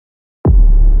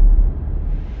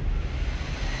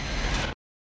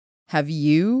have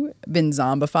you been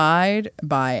zombified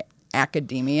by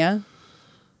academia?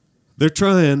 They're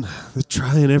trying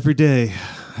every day.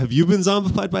 Have you been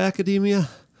zombified by academia?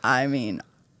 I mean,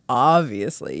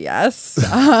 obviously, yes.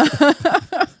 Why?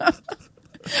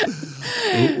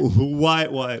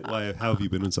 How have you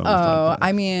been zombified? Oh,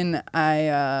 I mean,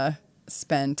 I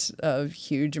spent a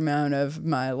huge amount of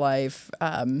my life,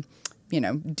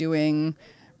 doing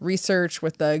research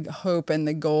with the hope and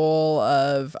the goal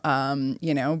of,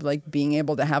 like being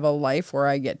able to have a life where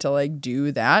I get to like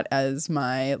do that as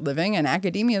my living. And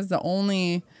academia is the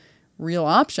only real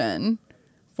option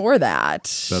for that.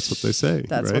 That's what they say.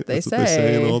 That's right? what they That's say. What they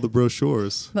say in all the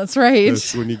brochures. That's right.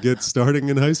 That's when you get starting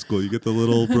in high school. You get the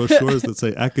little brochures that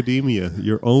say academia,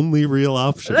 your only real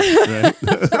option. Right?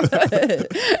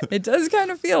 It does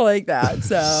kind of feel like that.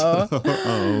 So,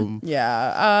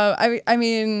 yeah. I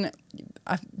mean,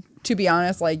 to be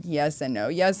honest, like yes and no.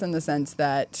 Yes, in the sense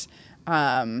that,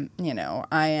 I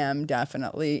am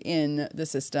definitely in the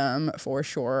system for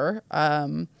sure.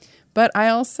 But I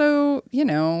also,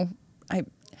 I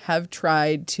have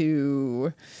tried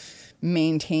to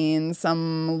maintain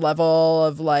some level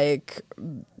of like,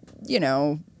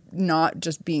 not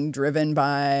just being driven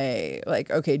by like,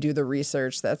 okay, do the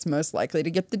research that's most likely to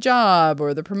get the job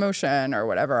or the promotion or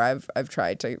whatever. I've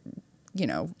tried to,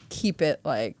 keep it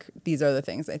like these are the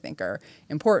things I think are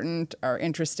important, are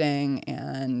interesting.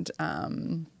 And,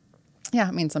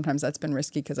 I mean, sometimes that's been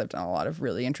risky because I've done a lot of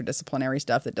really interdisciplinary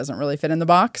stuff that doesn't really fit in the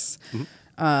box.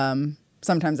 Mm-hmm.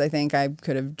 Sometimes I think I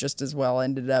could have just as well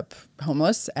ended up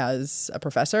homeless as a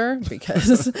professor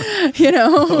because,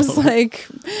 it was like,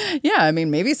 I mean,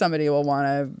 maybe somebody will want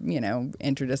a,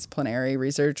 interdisciplinary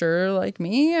researcher like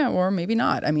me, or maybe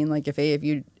not. I mean, like if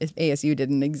ASU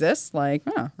didn't exist, like,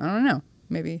 I don't know,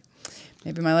 maybe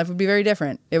my life would be very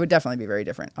different. It would definitely be very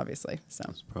different, obviously. So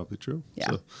that's probably true.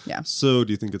 Yeah. So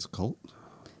do you think it's a cult?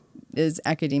 Is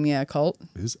academia a cult?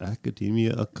 Is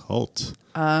academia a cult?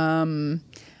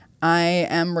 I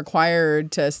am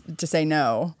required to say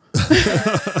no. That's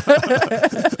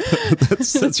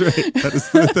right.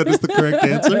 That is the correct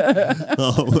answer.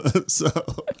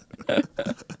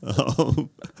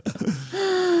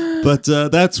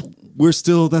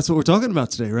 That's what we're talking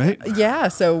about today, right? Yeah.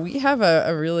 So we have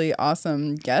a really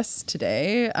awesome guest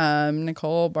today,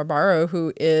 Nicole Barbaro,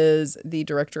 who is the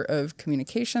director of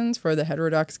communications for the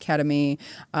Heterodox Academy,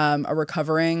 a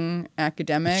recovering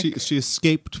academic. She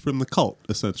escaped from the cult,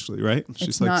 essentially, right?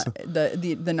 She's not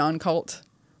the non-cult.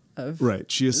 Right.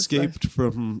 She escaped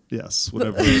from,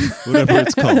 whatever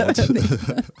it's called.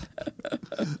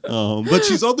 But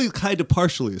she's only kind of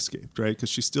partially escaped, right? Because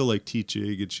she's still like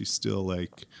teaching and she's still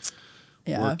like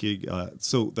working.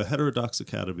 So the Heterodox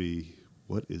Academy,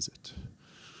 what is it?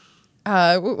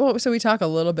 So we talk a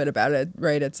little bit about it,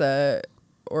 right? It's a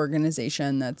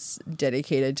organization that's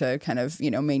dedicated to kind of,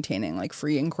 maintaining like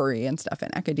free inquiry and stuff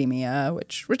in academia,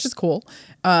 which is cool.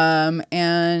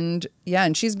 And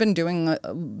she's been doing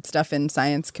stuff in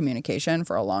science communication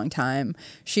for a long time.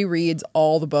 She reads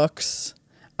all the books.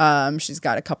 She's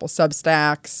got a couple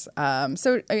Substacks.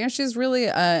 So she's really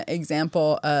an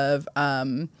example of,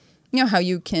 how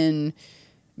you can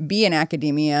be in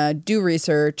academia, do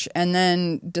research, and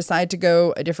then decide to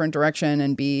go a different direction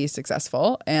and be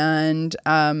successful. And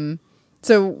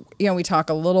so, we talk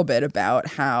a little bit about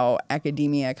how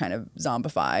academia kind of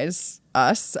zombifies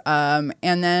us, and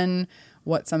then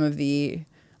what some of the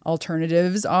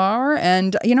alternatives are.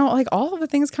 And, like all of the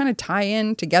things kind of tie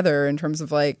in together in terms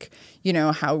of like,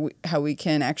 how we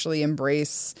can actually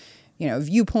embrace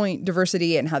viewpoint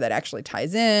diversity and how that actually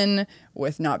ties in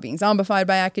with not being zombified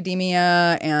by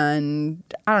academia. And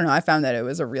I don't know, I found that it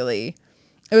was a really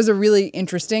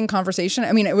interesting conversation.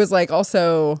 I mean, it was like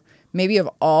also maybe of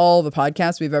all the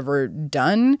podcasts we've ever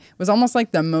done, it was almost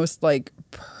like the most like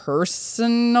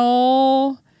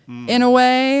personal in a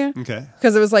way. Okay.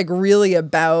 Because it was like really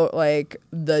about like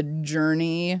the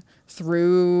journey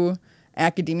through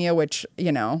academia, which,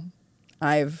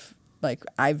 I've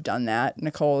done that.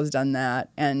 Nicole has done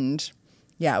that. And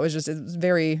it was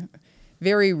very,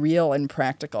 very real and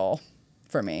practical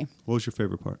for me. What was your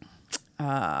favorite part?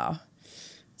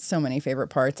 So many favorite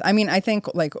parts. I mean, I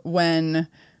think like when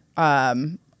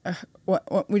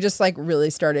we just like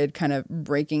really started kind of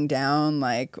breaking down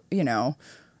like,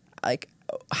 like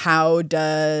how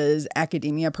does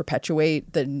academia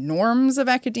perpetuate the norms of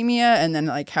academia, and then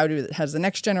like how does the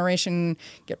next generation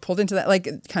get pulled into that,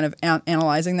 like kind of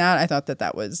analyzing that. I thought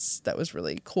that was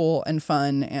really cool and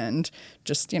fun, and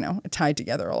just it tied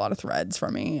together a lot of threads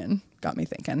for me and got me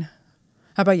thinking.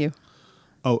 How about you?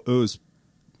 Oh, it was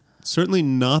certainly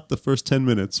not the first 10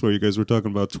 minutes where you guys were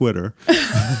talking about Twitter.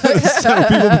 So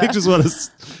people may just want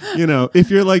to, if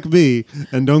you're like me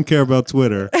and don't care about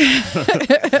Twitter,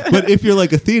 but if you're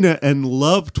like Athena and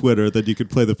love Twitter, then you could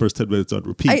play the first 10 minutes on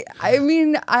repeat. I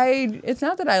mean, it's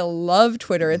not that I love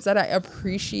Twitter, it's that I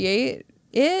appreciate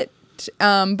it.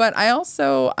 But I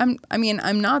also, I'm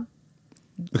not.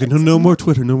 Okay, no more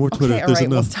Twitter, no more Twitter. Okay, There's right,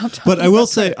 enough. we'll stop talking but I will about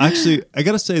say, Twitter. actually, I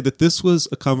got to say that this was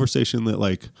a conversation that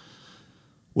like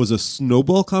was a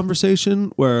snowball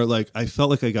conversation where like I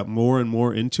felt like I got more and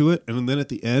more into it. And then at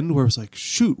the end where I was like,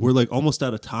 shoot, we're like almost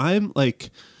out of time. Like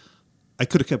I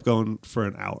could have kept going for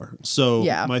an hour. So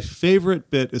my favorite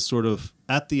bit is sort of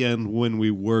at the end when we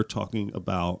were talking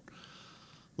about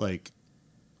like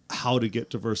how to get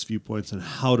diverse viewpoints and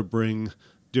how to bring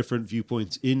different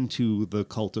viewpoints into the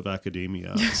cult of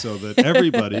academia so that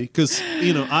everybody, because,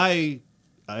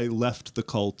 I left the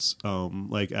cult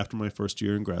like after my first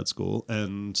year in grad school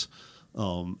and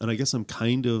I guess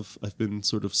I've been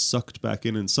sort of sucked back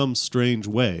in some strange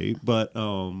way, but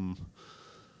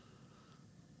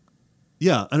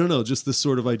yeah, I don't know, just this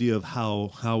sort of idea of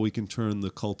how we can turn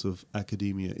the cult of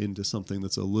academia into something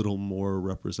that's a little more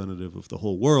representative of the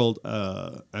whole world,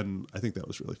 and I think that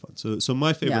was really fun. So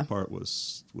my favorite part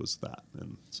was that,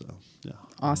 and so yeah.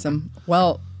 Awesome.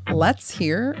 Well, let's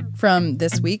hear from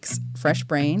this week's Fresh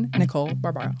Brain, Nicole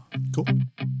Barbaro. Cool.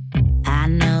 I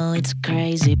know it's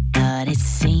crazy, but it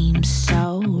seems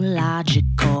so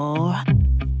logical.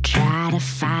 Try to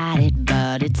fight it,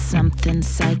 but it's something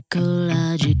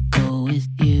psychological with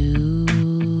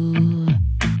you.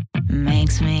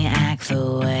 Makes me act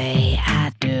the way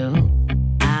I do.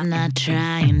 I'm not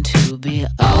trying to be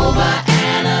over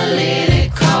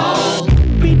analytical.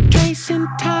 Retracing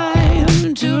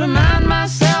time to remind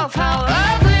myself how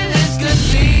ugly this could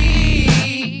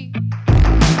be.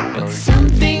 But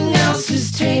something else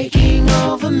is taking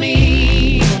over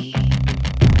me.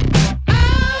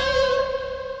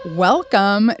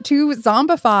 Welcome to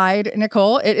Zombified,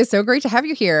 Nicole. It is so great to have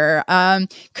you here.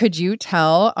 Could you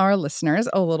tell our listeners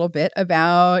a little bit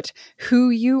about who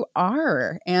you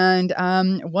are and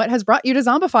what has brought you to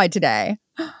Zombified today?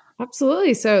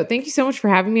 Absolutely. So thank you so much for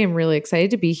having me. I'm really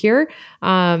excited to be here.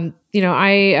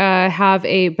 I have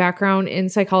a background in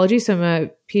psychology, so I'm a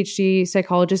PhD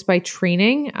psychologist by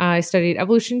training. I studied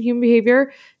evolution and human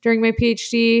behavior during my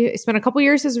PhD. I spent a couple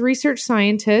years as a research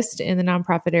scientist in the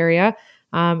nonprofit area.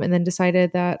 And then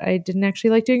decided that I didn't actually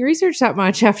like doing research that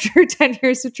much after 10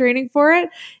 years of training for it.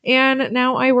 And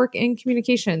now I work in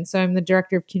communications. So I'm the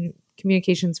director of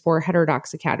communications for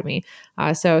Heterodox Academy.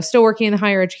 So still working in the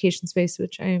higher education space,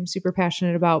 which I am super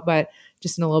passionate about, but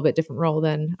just in a little bit different role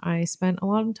than I spent a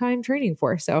lot of time training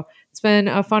for. So it's been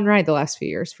a fun ride the last few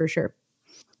years for sure.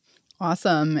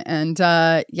 Awesome. And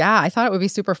I thought it would be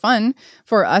super fun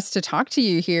for us to talk to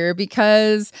you here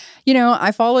because,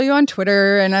 I follow you on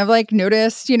Twitter and I've like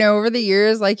noticed, over the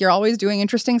years, like you're always doing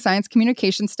interesting science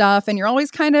communication stuff and you're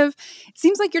always it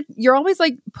seems like you're always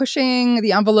like pushing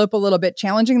the envelope a little bit,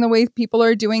 challenging the way people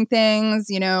are doing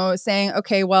things, saying,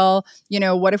 okay, well,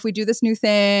 what if we do this new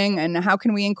thing and how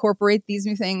can we incorporate these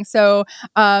new things? So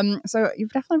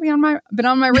you've definitely been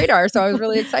on my radar. So I was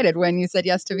really excited when you said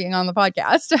yes to being on the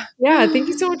podcast. Yeah, thank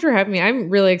you so much for having me. I'm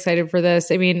really excited for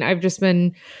this. I mean, I've just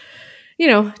been,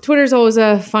 Twitter's always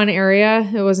a fun area.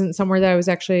 It wasn't somewhere that I was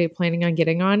actually planning on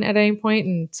getting on at any point.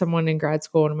 And someone in grad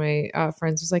school, one of my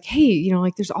friends was like, hey,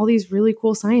 there's all these really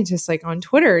cool scientists like on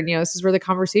Twitter. And, this is where the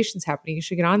conversation's happening. You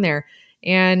should get on there.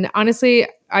 And honestly,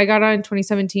 I got on in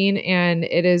 2017 and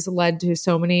it has led to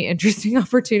so many interesting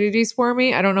opportunities for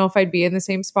me. I don't know if I'd be in the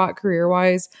same spot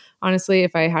career-wise, honestly,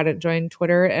 if I hadn't joined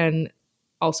Twitter. And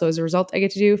also, as a result, I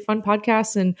get to do fun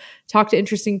podcasts and talk to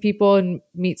interesting people and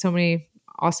meet so many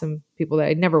awesome people that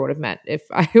I never would have met if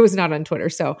I was not on Twitter.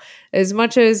 So as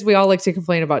much as we all like to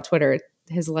complain about Twitter, it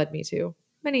has led me to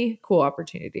many cool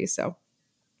opportunities. So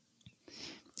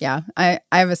yeah, I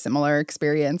have a similar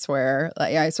experience where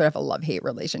I sort of have a love-hate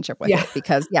relationship with it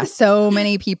because, so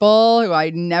many people who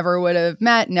I never would have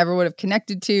met, never would have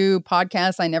connected to,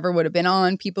 podcasts I never would have been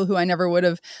on, people who I never would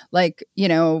have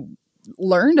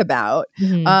learned about.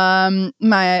 Mm-hmm.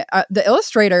 The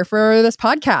illustrator for this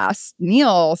podcast,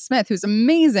 Neil Smith, who's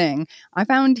amazing. I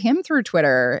found him through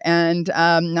Twitter, and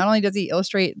not only does he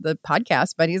illustrate the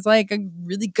podcast, but he's like a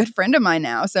really good friend of mine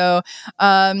now. So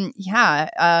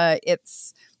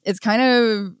it's kind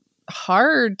of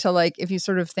hard to like, if you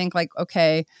sort of think like,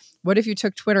 okay, what if you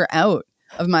took Twitter out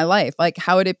of my life? Like,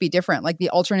 how would it be different? Like the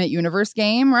alternate universe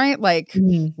game, right? Like,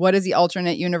 what is the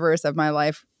alternate universe of my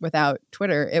life without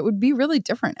Twitter? It would be really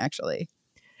different, actually.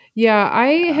 Yeah,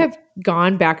 I have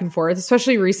gone back and forth,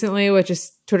 especially recently, with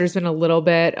just Twitter's been a little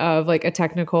bit of like a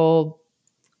technical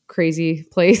crazy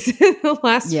place in the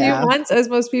last few months, as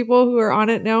most people who are on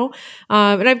it know.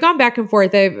 And I've gone back and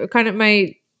forth. I've kind of,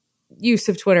 my use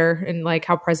of Twitter and like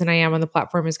how present I am on the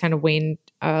platform has kind of waned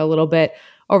a little bit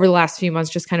over the last few months,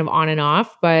 just kind of on and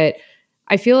off. But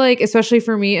I feel like, especially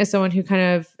for me as someone who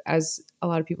kind of, as a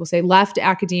lot of people say, left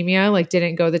academia, like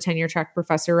didn't go the tenure track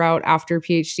professor route after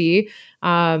PhD.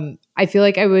 I feel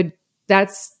like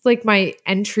that's like my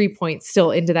entry point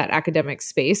still into that academic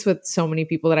space with so many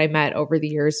people that I met over the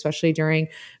years, especially during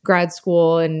grad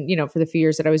school and, you know, for the few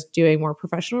years that I was doing more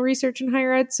professional research in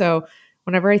higher ed. So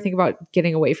whenever I think about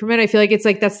getting away from it, I feel like it's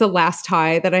like, that's the last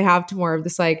tie that I have to more of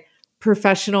this like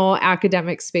professional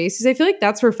academic space. Because I feel like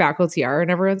that's where faculty are.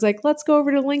 And everyone's like, let's go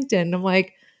over to LinkedIn. And I'm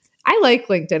like, I like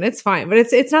LinkedIn. It's fine, but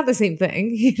it's not the same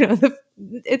thing. You know,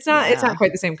 it's not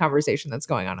quite the same conversation that's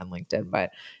going on LinkedIn, but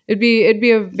it'd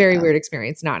be a very weird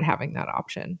experience not having that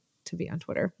option to be on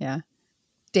Twitter. Yeah.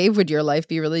 Dave, would your life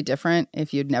be really different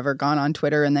if you'd never gone on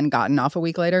Twitter and then gotten off a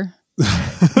week later?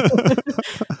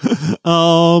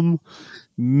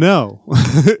 No,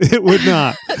 it would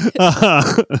not.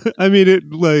 I mean,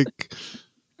 it like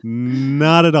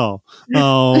not at all.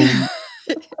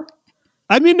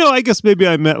 I mean, no, I guess maybe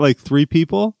I met like 3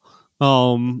 people.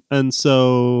 And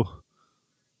so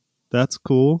that's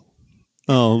cool.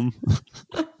 So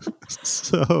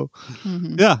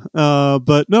yeah.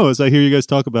 But no, as I hear you guys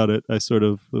talk about it, I sort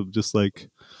of just like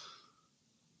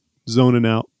zoning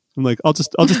out. I'm like, I'll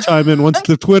just chime in once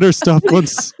the Twitter stuff,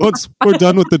 once we're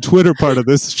done with the Twitter part of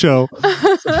this show.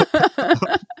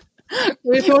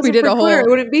 We did a whole, I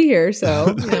wouldn't be here.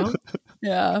 So, you know.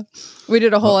 Yeah, we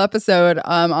did a whole episode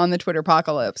on the Twitter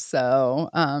apocalypse. So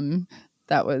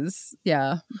that was,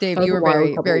 Dave, you were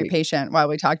very, very patient while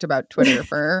we talked about Twitter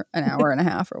for an hour and a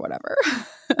half or whatever.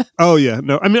 Oh yeah,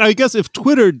 no, I mean, I guess if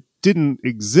Twitter didn't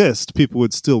exist, people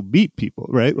would still meet people,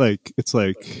 right? Like, it's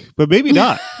like, but maybe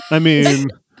not. I mean,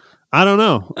 I don't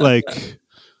know. Like,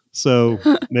 so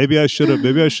maybe I should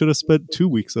have spent 2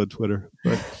 weeks on Twitter,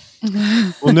 but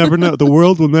we'll never know. The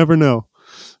world will never know.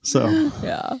 So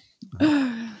yeah.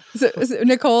 So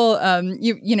Nicole,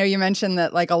 you mentioned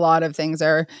that like a lot of things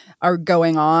are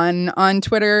going on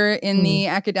Twitter in the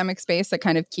academic space that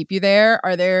kind of keep you there.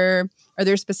 Are there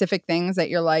specific things that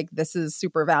you're like, this is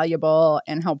super valuable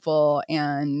and helpful,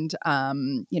 and I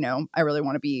really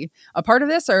want to be a part of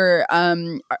this? Or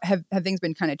have things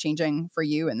been kind of changing for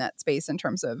you in that space in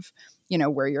terms of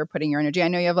where you're putting your energy? I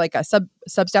know you have like a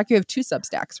Substack. You have 2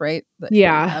 Substacks, right?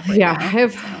 Yeah. I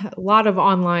have a lot of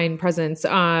online presence.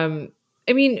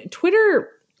 I mean, Twitter,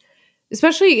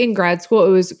 especially in grad school, it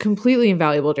was completely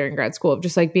invaluable during grad school of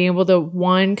just like being able to,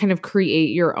 kind of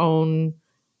create your own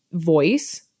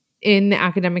voice in the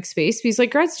academic space, because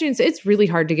like grad students, it's really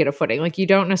hard to get a footing. Like you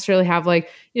don't necessarily have like,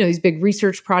 these big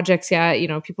research projects yet,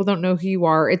 people don't know who you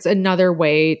are. It's another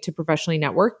way to professionally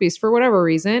network, because for whatever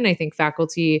reason, I think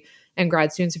faculty and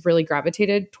grad students have really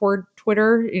gravitated toward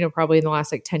Twitter, probably in the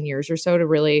last like 10 years or so, to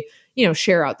really,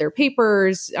 share out their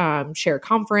papers, share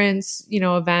conference,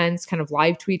 events, kind of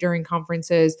live tweet during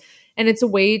conferences. And it's a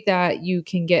way that you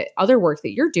can get other work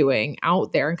that you're doing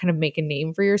out there and kind of make a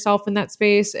name for yourself in that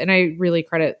space. And I really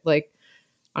credit, like,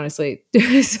 honestly,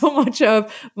 so much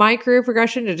of my career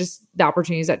progression to just the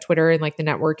opportunities at Twitter and like the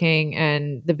networking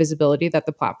and the visibility that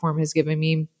the platform has given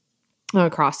me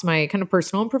across my kind of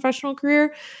personal and professional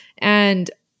career. And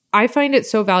I find it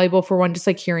so valuable for one, just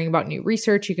like hearing about new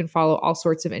research. You can follow all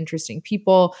sorts of interesting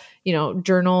people.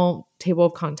 Journal table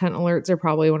of content alerts are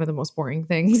probably one of the most boring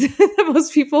things that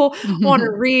most people want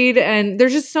to read. And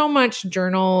there's just so much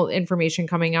journal information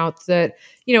coming out that,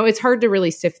 it's hard to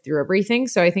really sift through everything.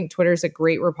 So I think Twitter is a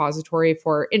great repository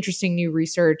for interesting new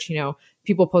research.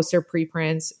 People post their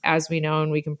preprints, as we know, and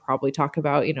we can probably talk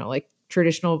about, like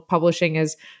traditional publishing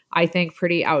is, I think,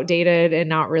 pretty outdated and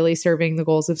not really serving the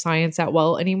goals of science that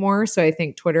well anymore. So I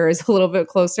think Twitter is a little bit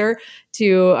closer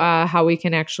to how we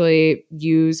can actually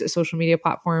use social media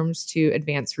platforms to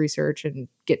advance research and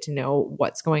get to know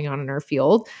what's going on in our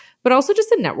field, but also just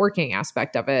the networking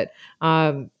aspect of it.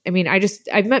 I mean,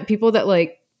 I've met people that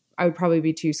like, I would probably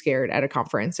be too scared at a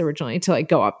conference originally to like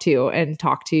go up to and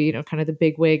talk to, kind of the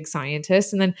big wig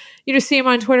scientists. And then you just see them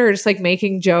on Twitter, just like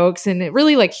making jokes, and it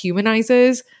really like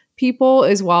humanizes people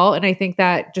as well. And I think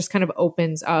that just kind of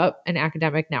opens up an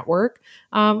academic network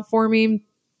for me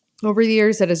over the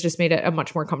years that has just made it a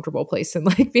much more comfortable place than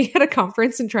like being at a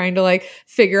conference and trying to like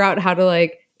figure out how to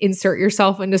like insert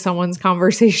yourself into someone's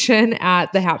conversation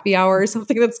at the happy hour or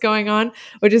something that's going on,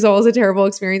 which is always a terrible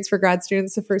experience for grad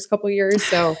students the first couple of years.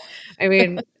 So, I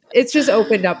mean, it's just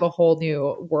opened up a whole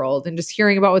new world, and just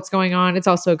hearing about what's going on. It's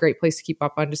also a great place to keep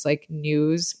up on just like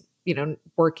news,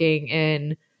 working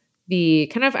in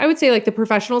the kind of, I would say like the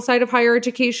professional side of higher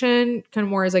education, kind of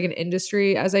more as like an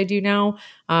industry as I do now.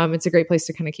 It's a great place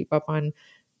to kind of keep up on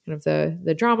kind of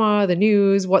the drama, the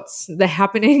news, what's the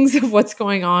happenings of what's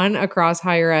going on across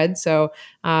higher ed. So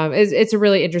it's a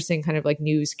really interesting kind of like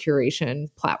news curation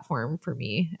platform for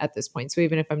me at this point. So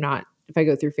even if I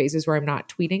go through phases where I'm not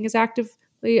tweeting as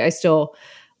actively, I still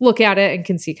look at it and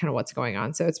can see kind of what's going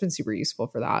on. So it's been super useful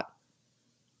for that.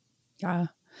 Yeah.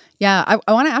 Yeah.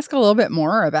 I want to ask a little bit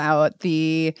more about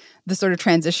the sort of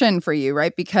transition for you,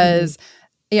 right? Because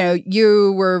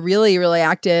you were really, really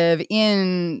active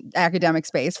in academic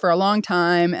space for a long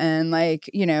time. And weren't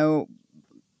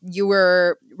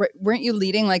you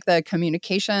leading like the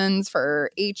communications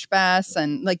for HBES,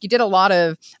 and like you did a lot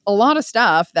of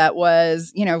stuff that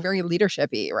was, very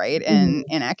leadership-y, right? In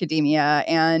academia.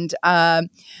 And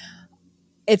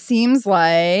it seems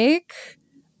like,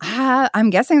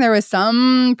 I'm guessing there was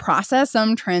some process,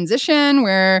 some transition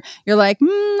where you're like,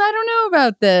 I don't know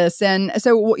about this. And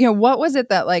so, what was it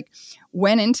that like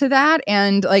went into that?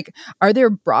 And like, are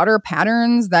there broader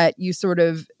patterns that you sort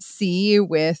of see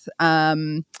with,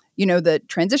 the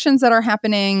transitions that are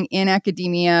happening in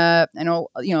academia? I know,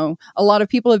 a lot of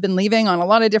people have been leaving on a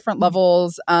lot of different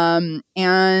levels. What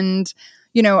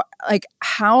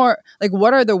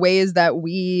are the ways that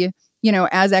we,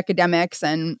 as academics,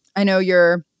 and I know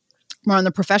you're more on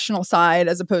the professional side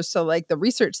as opposed to like the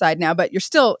research side now, but you're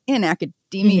still in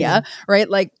academia, right?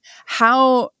 Like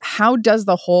how does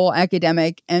the whole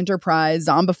academic enterprise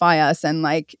zombify us? And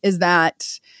like, is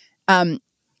that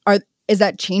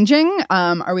changing?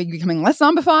 Are we becoming less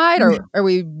zombified, or are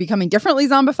we becoming differently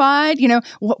zombified?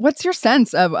 What's your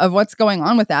sense of what's going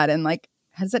on with that? And like,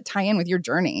 how does it tie in with your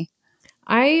journey?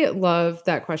 I love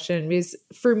that question because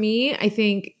for me, I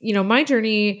think, my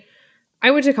journey, I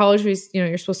went to college because,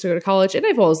 you're supposed to go to college, and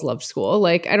I've always loved school.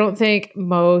 Like, I don't think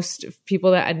most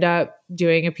people that end up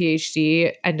doing a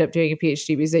PhD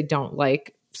because they don't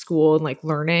like school and like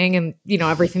learning and,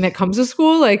 everything that comes with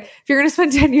school. Like, if you're going to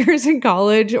spend 10 years in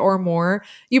college or more,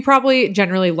 you probably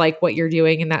generally like what you're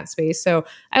doing in that space. So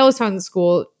I always found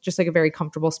school just like a very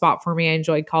comfortable spot for me. I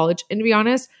enjoyed college. And to be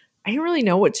honest, I didn't really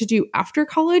know what to do after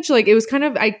college. Like, it was kind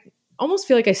of, I almost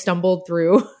feel like I stumbled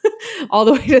through all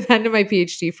the way to the end of my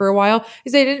PhD for a while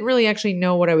because I didn't really actually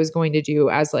know what I was going to do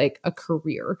as like a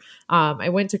career. I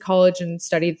went to college and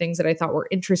studied things that I thought were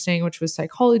interesting, which was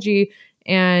psychology.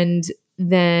 And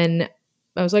then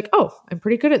I was like, oh, I'm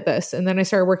pretty good at this. And then I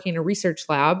started working in a research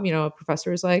lab. A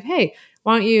professor was like, hey,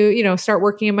 why don't you, start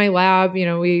working in my lab?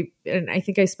 We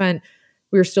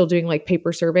were still doing like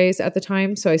paper surveys at the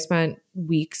time. So I spent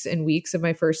weeks and weeks of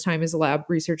my first time as a lab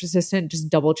research assistant just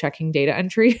double checking data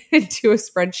entry into a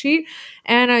spreadsheet.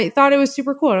 And I thought it was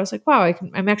super cool. And I was like, wow,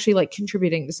 I'm actually like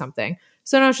contributing to something.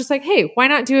 So then I was just like, hey, why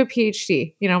not do a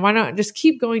PhD? Why not just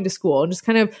keep going to school? And just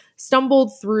kind of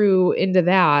stumbled through into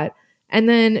that. And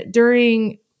then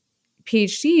during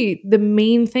PhD, the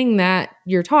main thing that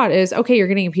you're taught is, okay, you're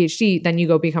getting a PhD, then you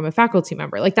go become a faculty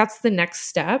member. Like, that's the next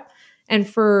step. And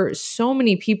for so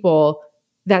many people,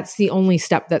 that's the only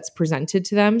step that's presented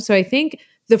to them. So I think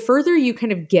the further you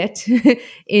kind of get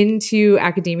into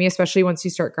academia, especially once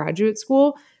you start graduate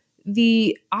school,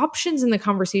 the options in the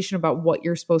conversation about what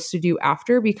you're supposed to do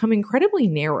after become incredibly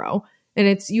narrow.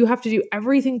 And you have to do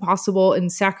everything possible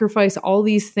and sacrifice all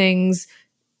these things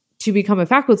to become a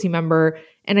faculty member.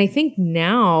 And I think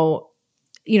now,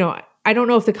 I don't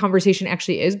know if the conversation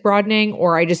actually is broadening,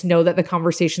 or I just know that the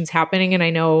conversation's happening and I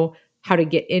know how to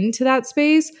get into that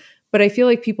space. But I feel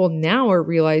like people now are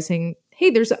realizing,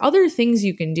 hey, there's other things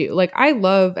you can do. Like, I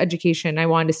love education. I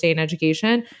wanted to stay in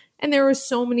education. And there were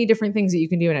so many different things that you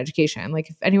can do in education. Like,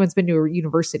 if anyone's been to a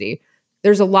university,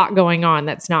 there's a lot going on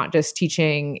that's not just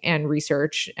teaching and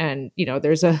research. And,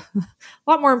 there's a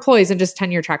lot more employees than just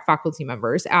tenure track faculty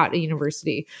members at a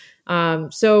university.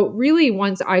 So really,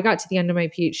 once I got to the end of my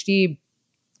PhD,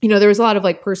 there was a lot of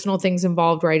like personal things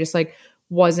involved where I just like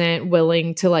wasn't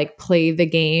willing to like play the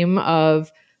game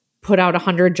of put out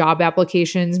 100 job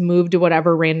applications, move to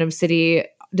whatever random city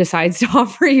decides to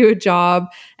offer you a job,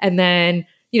 and then,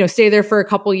 stay there for a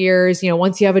couple years.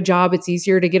 Once you have a job, it's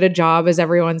easier to get a job, as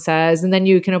everyone says, and then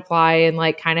you can apply and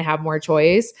like kind of have more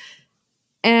choice.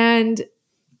 And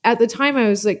at the time I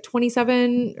was like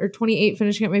 27 or 28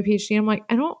 finishing up my PhD. I'm like,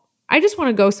 I just want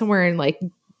to go somewhere and like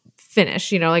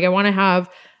finish, like I want to have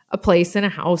a place and a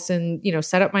house and,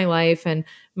 set up my life. And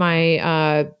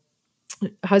my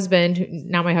husband,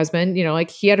 now my husband, like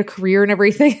he had a career and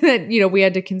everything that, we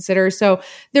had to consider. So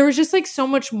there was just like so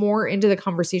much more into the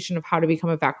conversation of how to become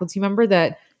a faculty member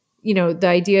that the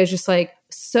idea is just like,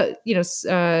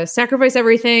 sacrifice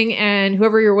everything and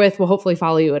whoever you're with will hopefully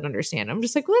follow you and understand. I'm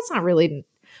just like, well, that's not really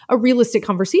a realistic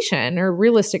conversation or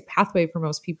realistic pathway for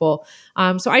most people.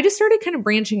 So I just started kind of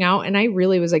branching out, and I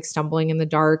really was like stumbling in the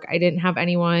dark. I didn't have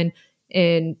anyone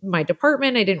in my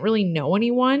department. I didn't really know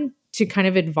anyone to kind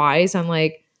of advise on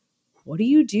like, what do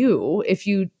you do if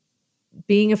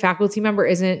being a faculty member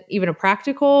isn't even a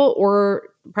practical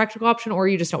option, or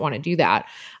you just don't want to do that.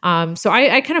 So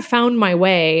I kind of found my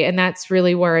way, and that's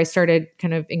really where I started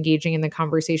kind of engaging in the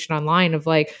conversation online of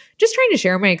like, just trying to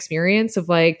share my experience of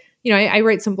like, I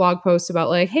write some blog posts about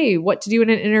like, hey, what to do in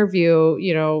an interview,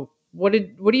 what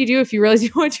do you do if you realize you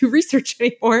don't want to do research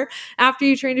anymore after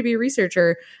you train to be a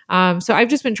researcher? So I've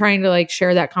just been trying to like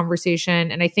share that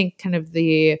conversation. And I think kind of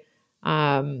the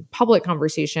public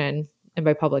conversation, and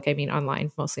by public, I mean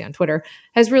online, mostly on Twitter,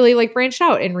 has really like branched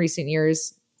out in recent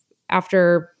years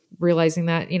after realizing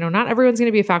that, not everyone's going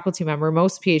to be a faculty member.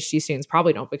 Most PhD students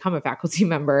probably don't become a faculty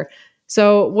member.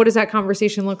 So what does that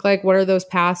conversation look like? What are those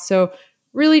paths? So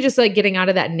really just like getting out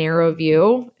of that narrow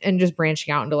view and just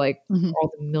branching out into like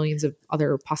all the millions of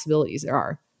other possibilities there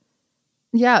are.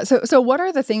 Yeah. So what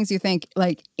are the things you think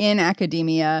like in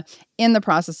academia, in the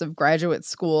process of graduate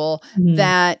school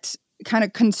that kind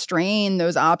of constrain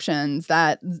those options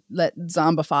that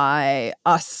zombify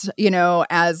us,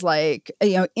 as like,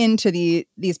 into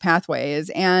these pathways?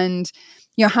 And,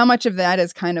 how much of that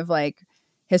is kind of like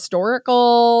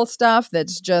historical stuff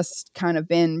that's just kind of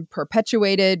been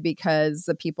perpetuated because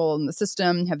the people in the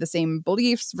system have the same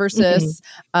beliefs versus,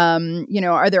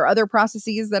 are there other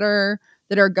processes that are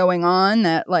going on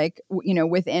that like,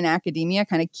 within academia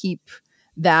kind of keep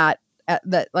that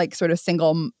like sort of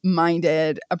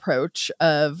single-minded approach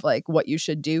of like what you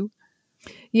should do?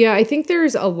 Yeah, I think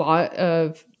there's a lot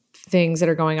of things that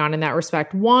are going on in that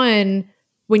respect. One,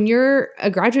 when you're a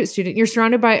graduate student, you're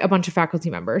surrounded by a bunch of faculty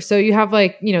members. So you have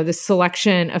like, this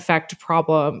selection effect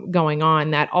problem going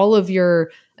on that all of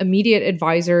your immediate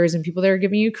advisors and people that are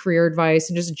giving you career advice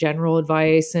and just general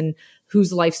advice and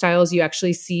whose lifestyles you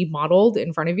actually see modeled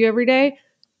in front of you every day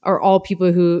are all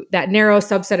people that narrow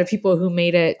subset of people who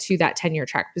made it to that tenure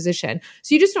track position.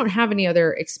 So you just don't have any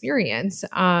other experience.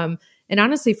 And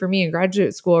honestly, for me in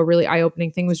graduate school, a really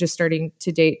eye-opening thing was just starting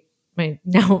to date my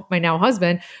now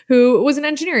husband, who was an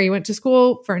engineer. He went to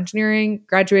school for engineering,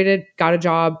 graduated, got a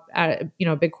job at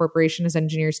a big corporation as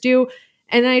engineers do.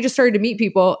 And then I just started to meet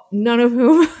people, none of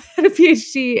whom had a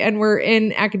PhD and were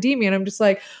in academia. And I'm just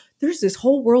like, there's this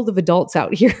whole world of adults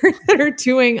out here that are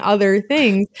doing other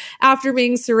things after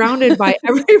being surrounded by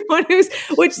everyone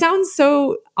which sounds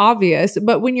so obvious.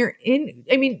 But when you're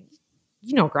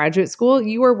graduate school,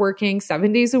 you are working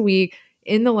 7 days a week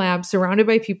in the lab, surrounded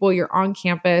by people, you're on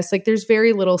campus. Like there's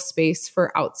very little space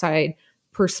for outside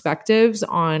perspectives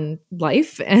on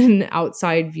life and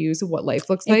outside views of what life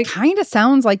looks like. It kind of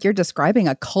sounds like you're describing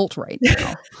a cult right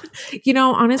now.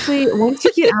 Honestly, once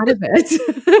you get out of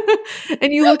it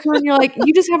and you look around, you're like,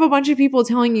 you just have a bunch of people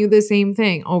telling you the same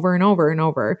thing over and over and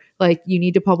over. Like you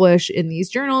need to publish in these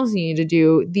journals, you need to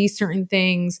do these certain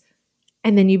things,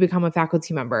 and then you become a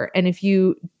faculty member. And if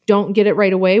you don't get it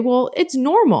right away, well, it's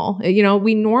normal.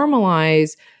 We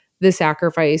normalize the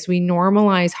sacrifice. We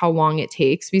normalize how long it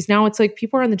takes, because now it's like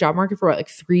people are on the job market for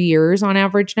 3 years on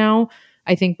average now,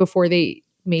 I think, before they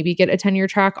maybe get a tenure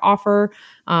track offer.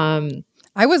 I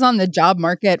was on the job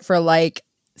market for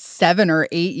 7 or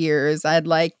 8 years. I had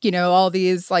all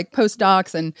these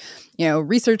postdocs and,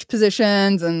 research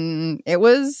positions, and it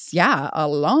was, a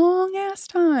long ass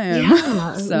time.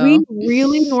 Yeah. So we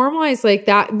really normalize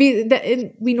that.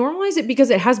 We normalize it because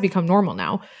it has become normal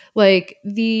now.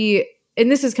 And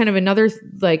this is kind of another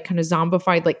kind of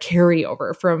zombified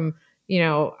carryover from,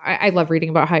 I love reading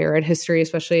about higher ed history,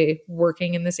 especially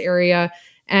working in this area.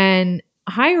 And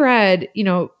higher ed,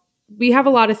 we have a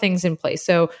lot of things in place.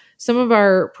 So some of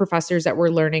our professors that we're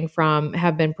learning from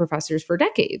have been professors for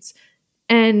decades.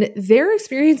 And their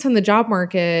experience on the job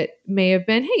market may have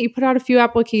been, hey, you put out a few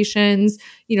applications,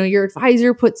 your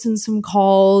advisor puts in some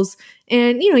calls,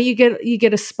 and, you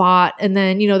get a spot. And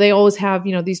then, they always have,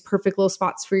 these perfect little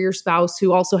spots for your spouse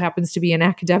who also happens to be an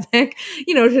academic,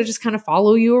 to just kind of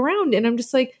follow you around. And I'm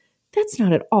just like, that's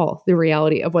not at all the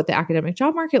reality of what the academic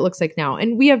job market looks like now.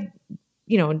 And we have,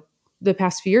 the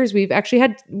past few years, we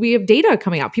have data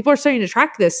coming out. People are starting to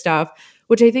track this stuff,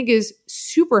 which I think is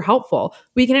super helpful.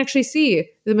 We can actually see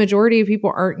the majority of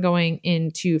people aren't going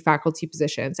into faculty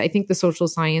positions. I think the social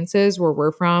sciences, where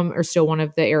we're from, are still one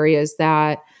of the areas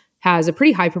that has a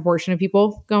pretty high proportion of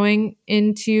people going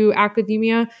into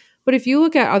academia. But if you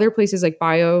look at other places like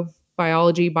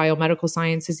biology, biomedical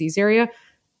sciences, these area,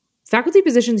 faculty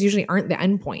positions usually aren't the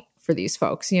endpoint for these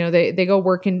folks. You know, they go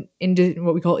work in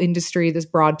what we call industry, this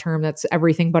broad term that's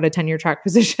everything but a tenure track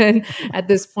position at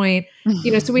this point.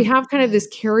 You know, so we have kind of this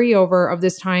carryover of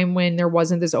this time when there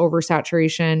wasn't this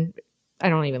oversaturation. I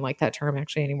don't even like that term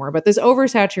actually anymore, but this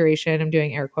oversaturation, I'm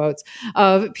doing air quotes,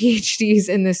 of PhDs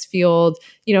in this field,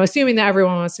 you know, assuming that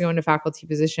everyone wants to go into faculty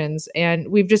positions. And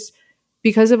we've just,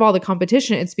 because of all the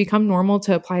competition, it's become normal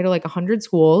to apply to like 100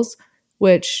 schools,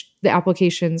 which the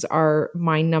applications are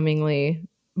mind-numbingly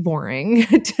boring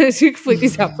to complete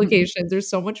these applications. There's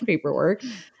so much paperwork.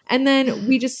 And then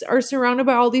we just are surrounded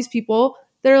by all these people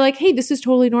that are like, hey, this is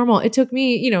totally normal. It took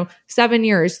me, you know, 7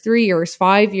 years, 3 years,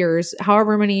 5 years,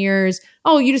 however many years.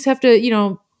 Oh, you just have to, you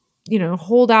know,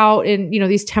 hold out in, you know,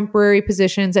 these temporary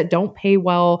positions that don't pay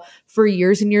well for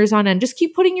years and years on end. Just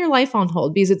keep putting your life on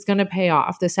hold because it's going to pay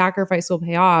off. The sacrifice will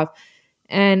pay off.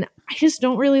 And I just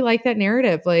don't really like that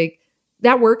narrative. Like,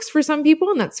 that works for some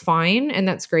people and that's fine and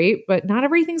that's great, but not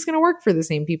everything's going to work for the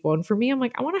same people. And for me, I'm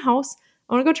like, I want a house.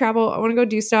 I want to go travel. I want to go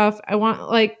do stuff. I want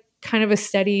like kind of a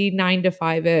steady 9 to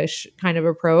 5-ish kind of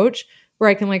approach where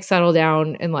I can like settle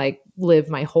down and like live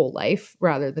my whole life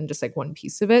rather than just like one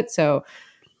piece of it. So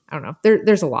I don't know.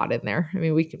 There's a lot in there. I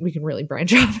mean, we can really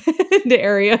branch off into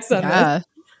areas on this.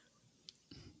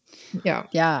 Yeah.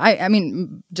 Yeah. I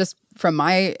mean, just from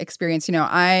my experience, you know,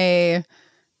 I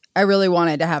really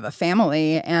wanted to have a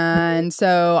family. And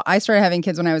so I started having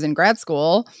kids when I was in grad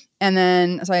school. And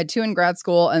then, so I had 2 in grad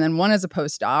school and then 1 as a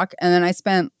postdoc. And then I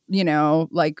spent, you know,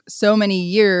 like so many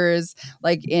years,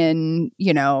 like in,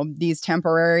 you know, these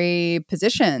temporary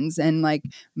positions and like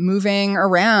moving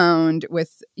around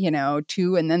with, you know,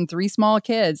 2 and then 3 small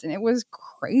kids. And it was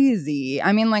crazy.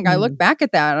 I mean, like I look back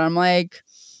at that and I'm like,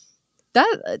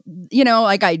 that, you know,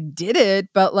 like I did it,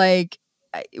 but like,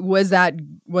 was that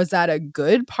a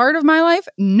good part of my life?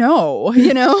 No,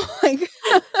 you know, like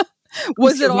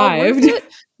was it all worth it?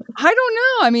 I don't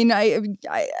know. I mean,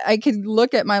 I could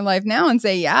look at my life now and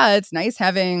say, yeah, it's nice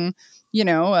having, you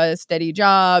know, a steady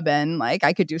job and like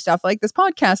I could do stuff like this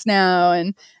podcast now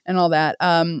and all that.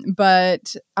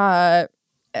 But I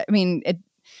mean, it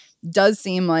does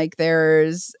seem like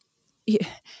there's, you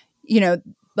know,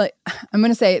 like I'm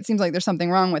going to say it seems like there's something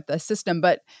wrong with the system,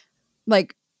 but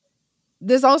like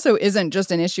this also isn't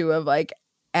just an issue of like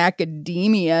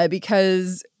academia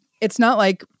because it's not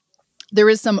like there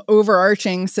is some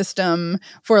overarching system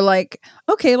for like,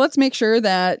 okay, let's make sure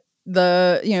that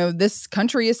you know, this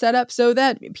country is set up so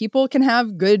that people can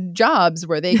have good jobs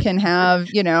where they can have,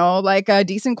 you know, like a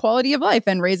decent quality of life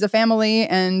and raise a family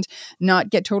and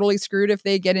not get totally screwed if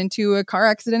they get into a car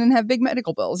accident and have big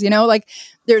medical bills, you know, like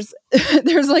there's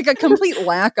like a complete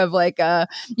lack of like,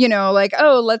 you know, like,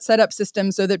 oh, let's set up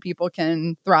systems so that people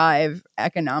can thrive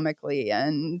economically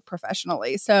and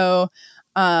professionally. So,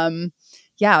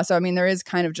 yeah. So, I mean, there is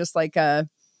kind of just like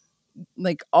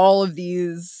all of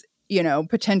these, you know,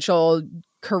 potential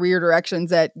career directions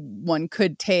that one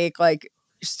could take, like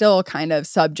still kind of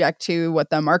subject to what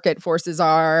the market forces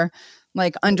are,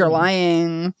 like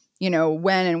underlying, you know,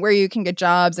 when and where you can get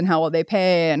jobs and how well they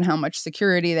pay and how much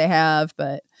security they have.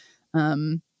 But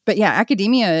yeah,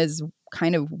 academia is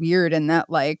kind of weird in that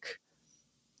like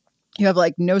you have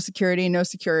like no security,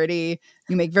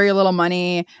 you make very little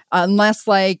money unless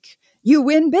like you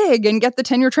win big and get the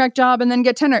tenure track job and then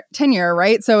get tenure,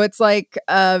 right? So it's like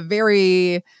a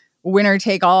very winner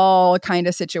take all kind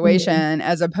of situation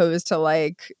as opposed to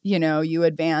like, you know, you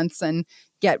advance and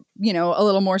get, you know, a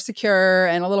little more secure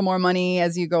and a little more money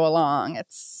as you go along.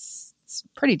 It's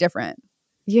pretty different.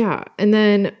 Yeah. And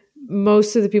then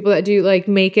most of the people that do like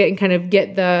make it and kind of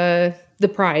get the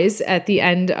prize at the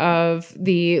end of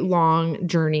the long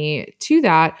journey to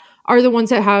that are the ones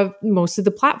that have most of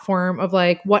the platform of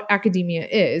like what academia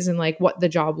is and like what the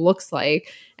job looks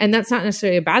like. And that's not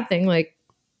necessarily a bad thing. Like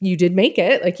you did make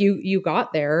it, like you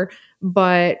got there,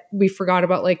 but we forgot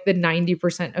about like the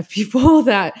 90% of people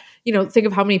that, you know, think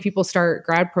of how many people start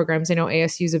grad programs. I know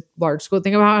ASU is a large school.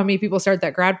 Think about how many people start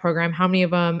that grad program. How many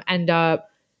of them end up,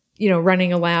 you know,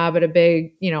 running a lab at a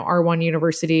big, you know, R1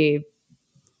 university,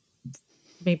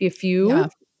 maybe a few. Yeah.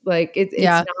 Like it's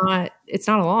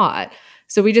not a lot.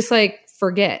 So we just like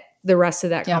forget the rest of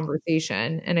that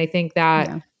conversation. And I think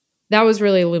that that was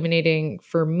really illuminating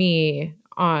for me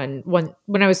on when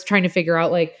I was trying to figure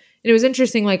out like, and it was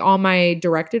interesting, like all my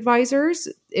direct advisors,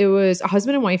 it was a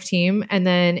husband and wife team. And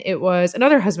then it was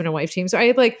another husband and wife team. So I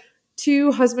had like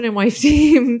 2 husband and wife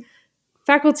team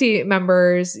faculty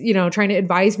members, you know, trying to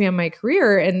advise me on my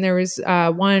career. And there was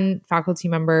one faculty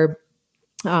member,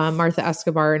 Martha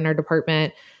Escobar in our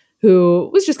department, who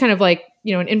was just kind of like,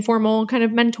 you know, an informal kind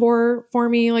of mentor for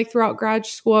me, like throughout grad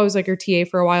school. I was like her TA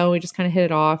for a while. And we just kind of hit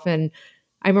it off. And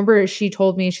I remember she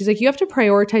told me, she's like, you have to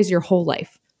prioritize your whole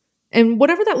life. And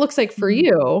whatever that looks like for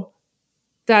you,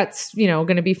 that's,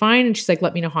 going to be fine. And she's like,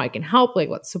 let me know how I can help. Like,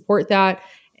 let's support that.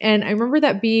 And I remember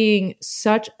that being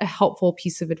such a helpful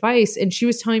piece of advice. And she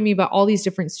was telling me about all these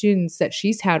different students that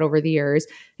she's had over the years.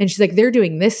 And she's like, they're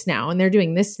doing this now and they're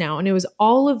doing this now. And it was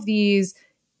all of these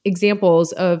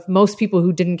examples of most people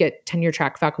who didn't get tenure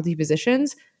track faculty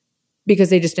positions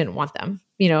because they just didn't want them,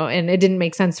 and it didn't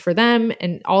make sense for them,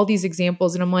 and all these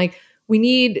examples. And I'm like, we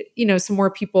need, some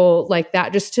more people like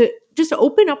that just to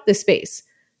open up the space,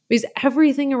 because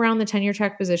everything around the tenure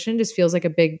track position just feels like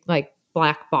a big, like,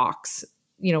 black box,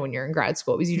 when you're in grad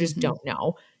school, because you just don't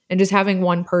know. And just having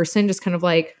one person just kind of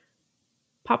like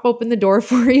pop open the door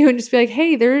for you and just be like,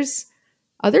 hey, there's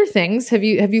other things. Have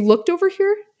you looked over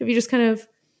here? Have you just kind of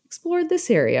explored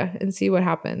this area and see what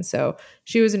happens? So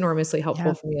she was enormously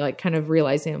helpful for me, like, kind of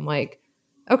realizing I'm like,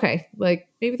 okay, like,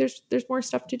 maybe there's more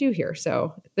stuff to do here.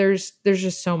 So there's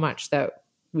just so much that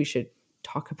we should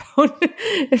talk about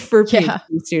for PhD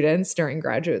students during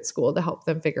graduate school to help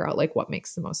them figure out, like, what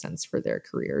makes the most sense for their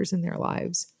careers and their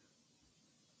lives.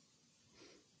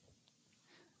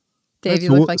 Dave,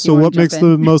 you look like so what makes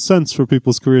the most sense for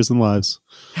people's careers and lives?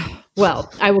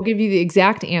 Well, I will give you the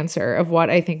exact answer of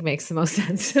what I think makes the most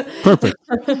sense. Perfect.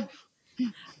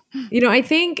 I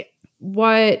think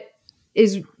what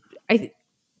is, I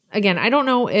don't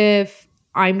know if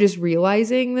I'm just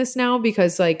realizing this now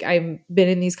because, like, I've been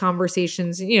in these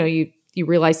conversations, you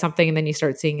realize something and then you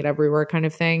start seeing it everywhere kind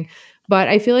of thing. But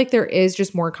I feel like there is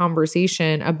just more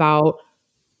conversation about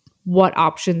what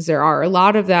options there are. A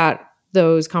lot of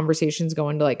those conversations go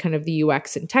into, like, kind of the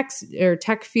UX and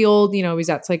tech field, because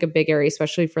that's, like, a big area,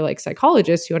 especially for, like,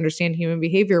 psychologists who understand human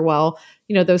behavior well.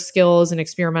 Those skills and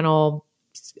experimental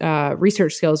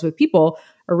research skills with people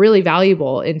are really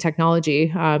valuable in technology,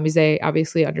 because they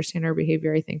obviously understand our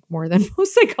behavior, I think, more than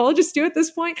most psychologists do at this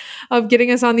point, of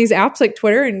getting us on these apps like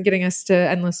Twitter and getting us to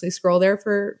endlessly scroll there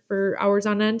for hours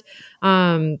on end.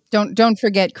 Don't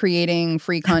forget creating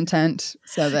free content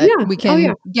so that we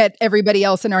can get everybody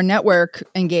else in our network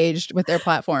engaged with their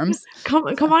platforms. Come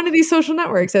onto these social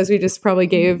networks, as we just probably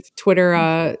gave Twitter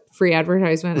a free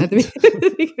advertisement at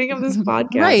the beginning of this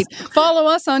podcast. Right.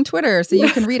 Follow us on Twitter so you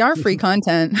can read our free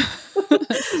content.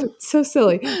 So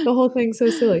silly. The whole thing's so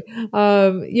silly.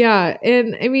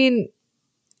 And I mean,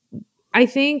 I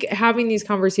think having these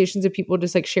conversations of people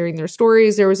just, like, sharing their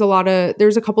stories, there's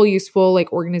a couple useful,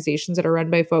 like, organizations that are run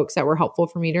by folks that were helpful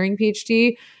for me during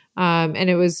PhD. And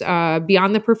it was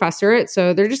Beyond the Professorate.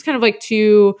 So they're just kind of like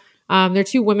they're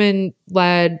two women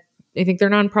led, I think they're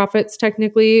nonprofits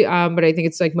technically, but I think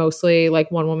it's, like, mostly, like,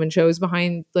 one woman shows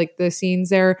behind, like, the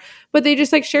scenes there. But they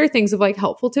just, like, share things of, like,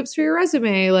 helpful tips for your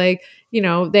resume. Like,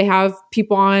 they have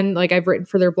people on, like, I've written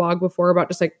for their blog before about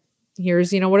just, like,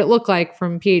 here's, what it looked like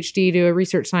from PhD to a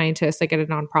research scientist, like, at a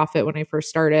nonprofit when I first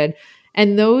started.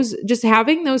 And just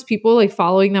having those people, like,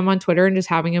 following them on Twitter and just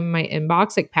having them in my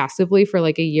inbox, like, passively for,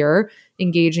 like, a year,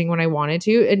 engaging when I wanted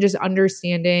to, and just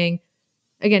understanding,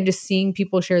 again, just seeing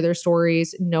people share their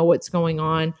stories, know what's going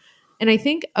on. And I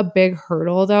think a big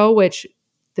hurdle, though, which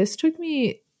this took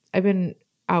me, I've been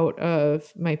out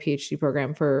of my PhD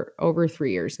program for over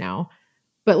 3 years now,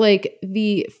 but, like,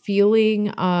 the feeling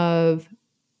of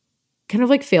kind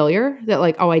of, like, failure that,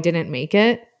 like, oh, I didn't make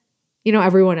it.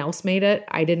 Everyone else made it.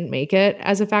 I didn't make it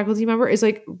as a faculty member is,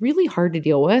 like, really hard to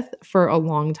deal with for a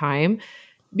long time,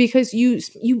 because you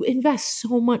invest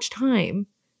so much time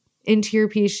into your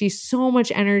PhD, so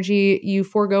much energy, you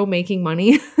forego making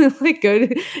money, like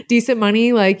good, decent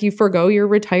money, like you forego your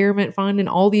retirement fund and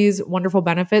all these wonderful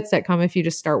benefits that come if you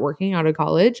just start working out of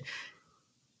college.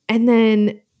 And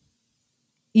then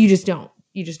you just don't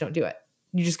do it.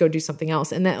 You just go do something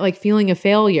else. And that, like, feeling a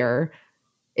failure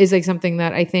is, like, something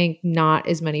that I think not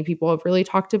as many people have really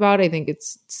talked about. I think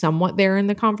it's somewhat there in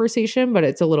the conversation, but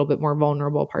it's a little bit more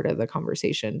vulnerable part of the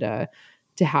conversation to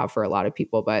have for a lot of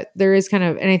people. But there is kind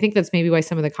of, and I think that's maybe why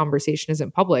some of the conversation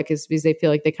isn't public, is because they feel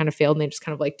like they kind of failed and they just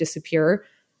kind of, like, disappear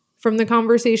from the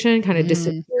conversation, kind of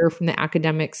disappear from the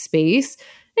academic space.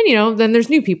 And, then there's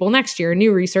new people next year,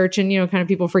 new research, and, kind of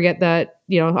people forget that,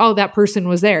 oh, that person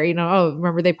was there, oh,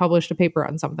 remember they published a paper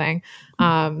on something.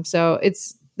 So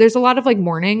there's a lot of, like,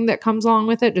 mourning that comes along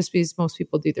with it, just because most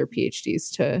people do their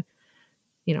PhDs to,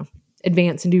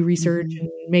 advance and do research and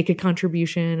make a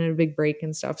contribution and a big break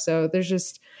and stuff. So there's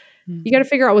just, you got to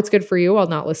figure out what's good for you while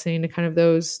not listening to kind of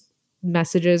those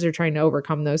messages or trying to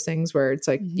overcome those things where it's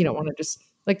like, you don't want to just,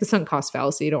 like, the sunk cost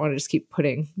fallacy. You don't want to just keep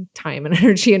putting time and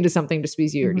energy into something just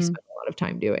because you already spent a lot of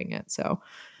time doing it. So,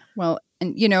 well,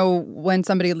 And, you know, when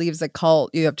somebody leaves a cult,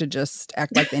 you have to just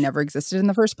act like they never existed in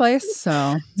the first place.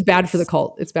 So It's bad for the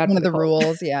cult. It's bad one for of the the cult.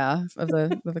 rules, yeah, of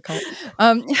the cult.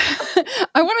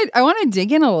 I want to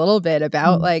dig in a little bit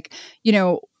about like, you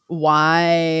know,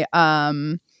 why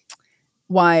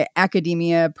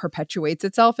academia perpetuates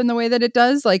itself in the way that it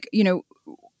does. Like, you know,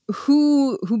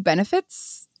 who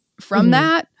benefits from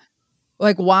that?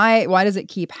 Like, why does it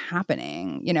keep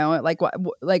happening? You know, like what,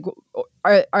 like,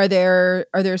 are there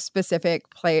specific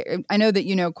I know that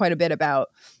you know quite a bit about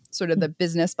sort of the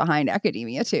business behind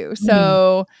academia too.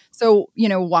 So you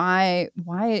know, why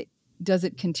does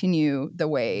it continue the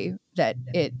way that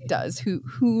it does?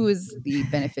 Who is the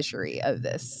beneficiary of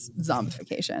this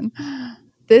zombification?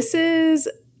 This is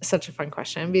such a fun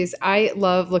question because I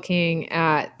love looking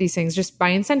at these things just by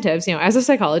incentives. You know, as a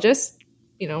psychologist,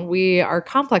 you know, we are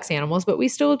complex animals, but we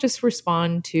still just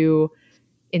respond to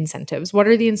incentives. What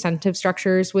are the incentive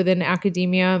structures within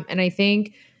academia? And I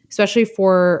think, especially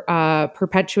for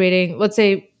perpetuating, let's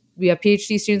say we have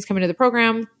PhD students come into the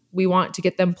program, we want to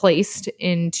get them placed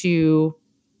into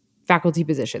faculty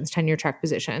positions, tenure track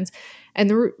positions.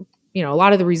 And you know, a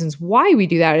lot of the reasons why we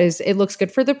do that is it looks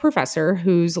good for the professor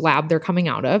whose lab they're coming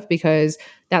out of, because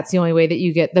that's the only way that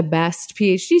you get the best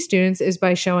PhD students is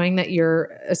by showing that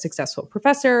you're a successful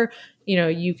professor. You know,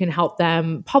 you can help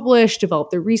them publish,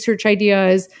 develop their research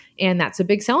ideas. And that's a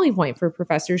big selling point for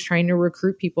professors trying to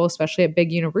recruit people, especially at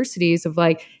big universities, of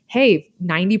like, hey,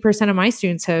 90% of my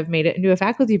students have made it into a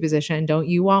faculty position. Don't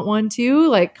you want one too?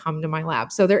 Like, come to my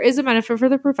lab. So there is a benefit for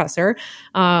the professor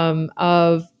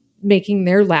of making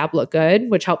their lab look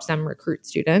good, which helps them recruit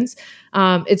students.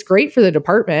 It's great for the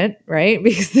department, right?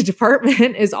 Because the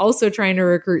department is also trying to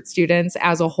recruit students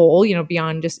as a whole, you know,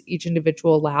 beyond just each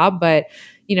individual lab. But,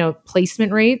 you know,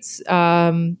 placement rates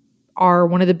are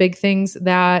one of the big things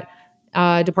that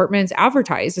departments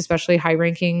advertise, especially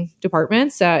high-ranking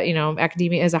departments. You know,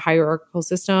 academia is a hierarchical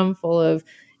system full of,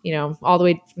 you know, all the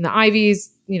way from the Ivies,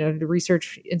 you know, to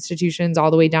research institutions, all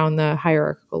the way down the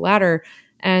hierarchical ladder.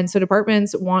 And so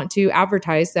departments want to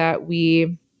advertise that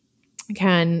we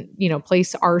can, you know,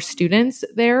 place our students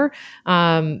there.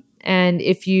 And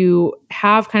if you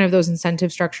have kind of those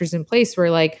incentive structures in place where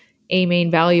like a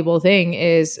main valuable thing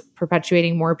is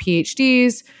perpetuating more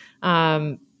PhDs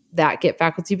that get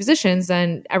faculty positions,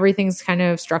 then everything's kind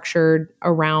of structured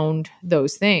around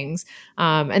those things.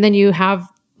 And then you have,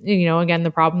 you know, again,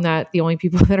 the problem that the only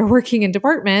people that are working in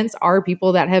departments are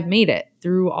people that have made it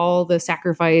through all the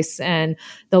sacrifice and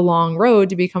the long road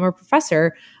to become a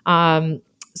professor.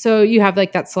 So you have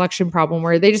like that selection problem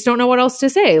where they just don't know what else to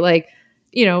say. Like,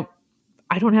 you know,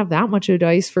 I don't have that much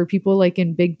advice for people like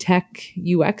in big tech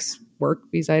UX work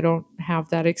because I don't have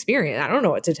that experience. I don't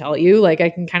know what to tell you. Like I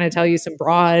can kind of tell you some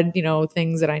broad, you know,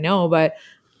 things that I know, but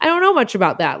I don't know much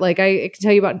about that. Like I can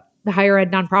tell you about the higher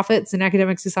ed nonprofits and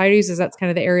academic societies, as that's kind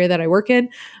of the area that I work in.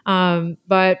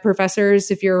 But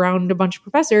professors, if you're around a bunch of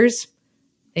professors,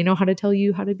 they know how to tell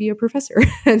you how to be a professor.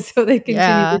 And so they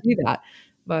continue to do that.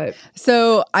 But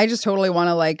so I just totally want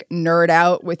to like nerd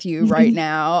out with you right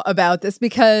now about this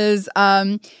because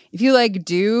if you like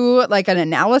do like an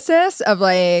analysis of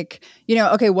like, you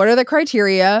know, okay, what are the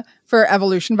criteria for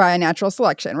evolution via natural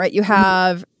selection, right? You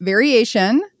have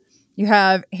variation, you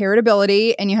have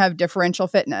heritability, and you have differential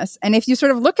fitness. And if you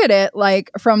sort of look at it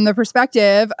like from the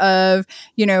perspective of,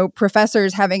 you know,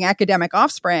 professors having academic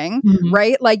offspring,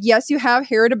 right? Like, yes, you have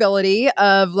heritability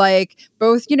of like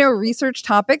both, you know, research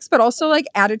topics, but also like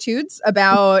attitudes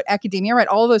about academia, right?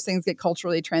 All of those things get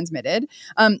culturally transmitted.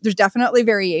 There's definitely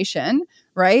variation,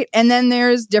 right? And then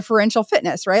there's differential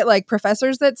fitness, right? Like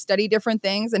professors that study different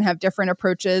things and have different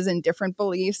approaches and different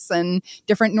beliefs and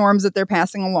different norms that they're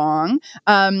passing along,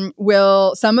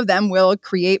 some of them will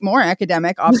create more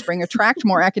academic offspring, attract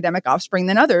more academic offspring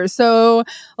than others. So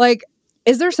like,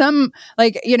 is there some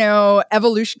like, you know,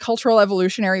 cultural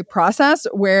evolutionary process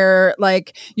where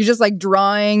like you're just like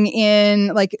drawing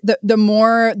in like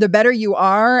the better you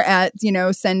are at, you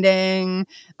know, sending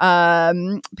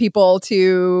people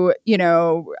to, you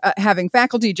know, having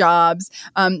faculty jobs,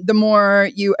 the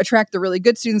more you attract the really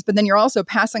good students, but then you're also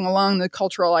passing along the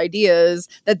cultural ideas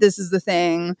that this is the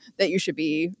thing that you should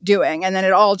be doing. And then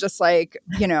it all just like,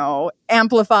 you know,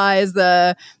 amplifies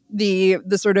the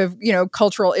sort of, you know,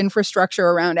 cultural infrastructure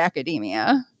around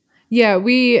academia. Yeah,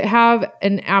 we have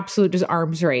an absolute just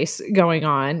arms race going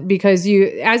on because you,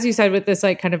 as you said with this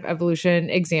like kind of evolution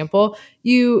example,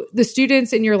 the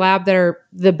students in your lab that are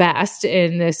the best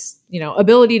in this, you know,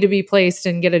 ability to be placed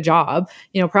and get a job,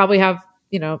 you know, probably have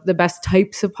the best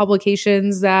types of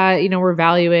publications that, we're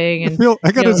valuing. And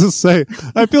I gotta just say,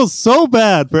 I feel so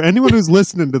bad for anyone who's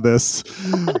listening to this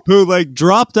who like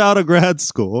dropped out of grad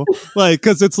school. Like,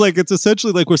 cause it's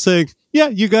essentially like we're saying, yeah,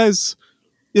 you guys,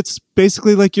 it's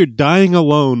basically like you're dying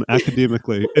alone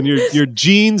academically, and your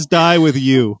genes die with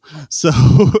you. So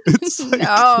it's like,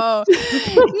 no,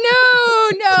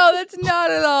 that's not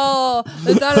at all.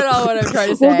 That's not at all what I'm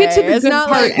trying to say. We'll get to the it's good not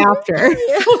part like after.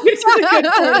 We'll get to the good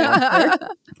part after.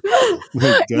 oh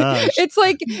my gosh. It's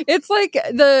like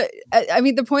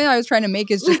the point I was trying to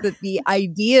make is just that the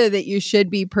idea that you should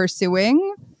be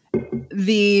pursuing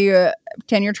the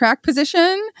tenure track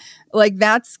position, like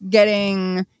that's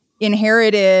getting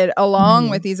inherited along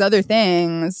with these other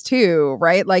things too,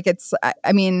 right? Like it's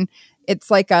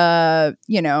like a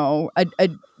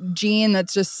gene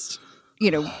that's just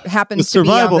happens to be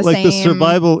on the same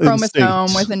survival chromosome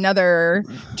instinct with another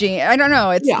gene. I don't know.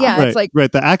 It's it's like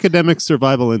right. The academic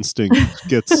survival instinct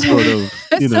gets sort of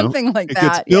something like it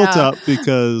that. gets built up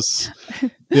because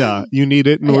you need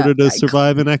it in order to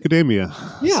survive in academia.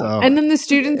 Yeah, so. And then the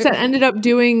students that ended up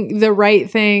doing the right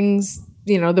things,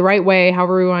 the right way,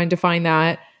 however we want to define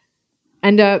that,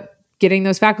 end up getting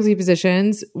those faculty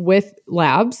positions with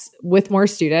labs, with more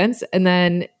students. And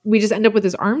then we just end up with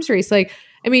this arms race. Like,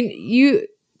 you've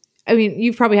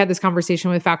probably had this conversation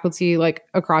with faculty like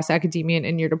across academia and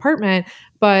in your department,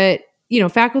 but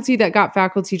faculty that got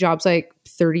faculty jobs like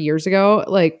 30 years ago,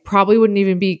 like probably wouldn't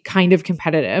even be kind of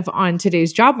competitive on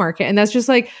today's job market. And that's just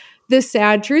like the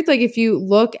sad truth. Like if you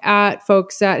look at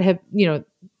folks that have,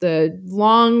 the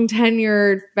long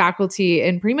tenured faculty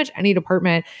in pretty much any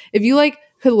department, if you like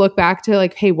could look back to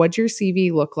like, hey, what'd your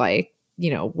CV look like,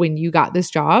 when you got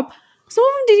this job? Some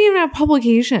of them didn't even have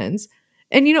publications.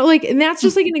 And, and that's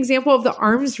just like an example of the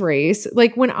arms race.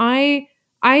 Like when I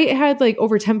had like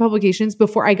over 10 publications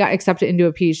before I got accepted into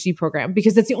a PhD program,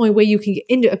 because that's the only way you can get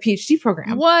into a PhD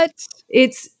program. What?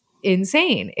 It's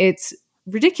insane. It's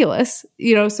ridiculous,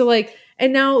 so like,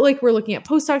 and now like we're looking at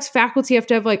postdocs, faculty have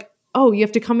to have like, oh, you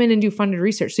have to come in and do funded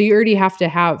research. So you already have to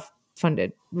have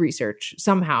funded research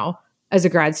somehow as a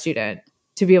grad student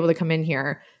to be able to come in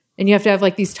here. And you have to have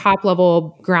like these top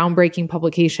level groundbreaking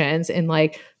publications in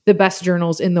like the best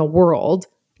journals in the world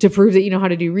to prove that you know how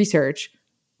to do research.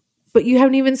 But you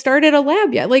haven't even started a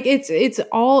lab yet. Like I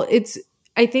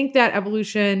think that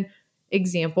evolution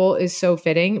example is so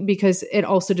fitting because it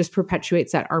also just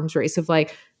perpetuates that arms race of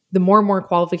like the more and more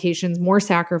qualifications, more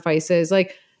sacrifices.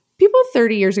 Like people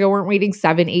 30 years ago weren't waiting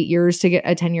 7-8 years to get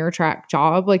a tenure track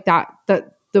job. Like that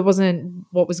wasn't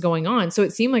what was going on. So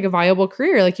it seemed like a viable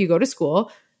career. Like you go to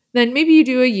school, then maybe you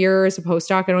do a year as a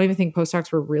postdoc. I don't even think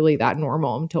postdocs were really that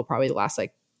normal until probably the last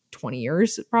like 20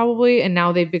 years probably. And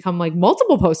now they've become like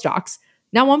multiple postdocs.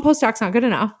 Now one postdoc's not good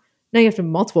enough. Now you have to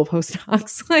have multiple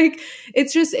postdocs. Like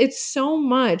it's so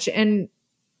much. And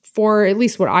for at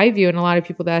least what I view and a lot of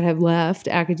people that have left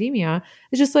academia,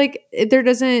 it's just like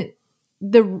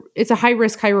it's a high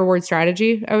risk, high reward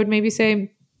strategy. I would maybe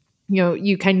say,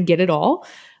 you can get it all.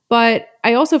 But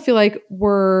I also feel like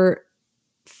we're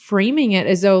framing it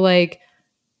as though like,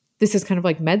 this is kind of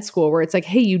like med school where it's like,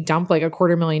 hey, you dump like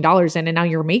 $250,000 in and now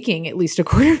you're making at least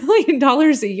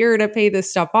 $250,000 a year to pay this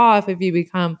stuff off if you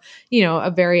become,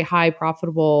 a very high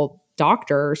profitable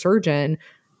doctor or surgeon.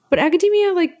 But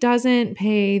academia like doesn't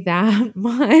pay that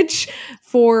much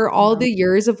for all the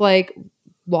years of like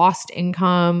lost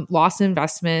income, lost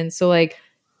investments. So like,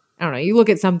 I don't know, you look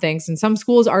at some things and some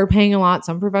schools are paying a lot.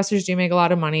 Some professors do make a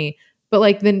lot of money, but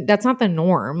like that's not the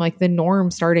norm. Like the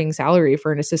norm starting salary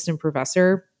for an assistant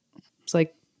professor, it's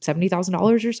like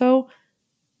 $70,000 or so,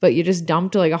 but you just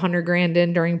dumped like $100,000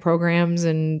 in during programs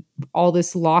and all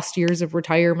this lost years of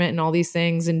retirement and all these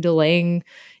things and delaying,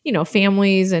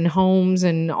 families and homes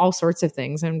and all sorts of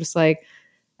things. And I'm just like,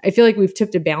 I feel like we've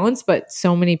tipped a balance, but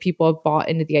so many people have bought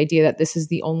into the idea that this is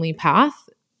the only path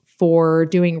for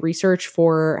doing research,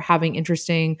 for having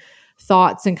interesting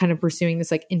thoughts and kind of pursuing this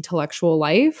like intellectual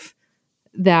life,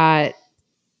 that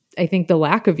I think the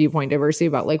lack of viewpoint diversity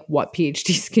about like what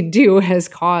PhDs can do has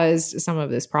caused some of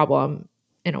this problem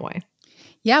in a way.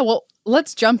 Yeah, well,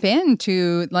 let's jump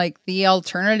into like the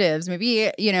alternatives. Maybe,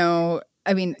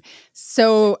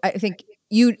 so I think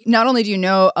you not only do you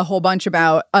know a whole bunch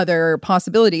about other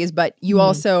possibilities, but you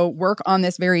also work on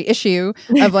this very issue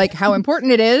of like how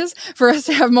important it is for us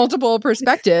to have multiple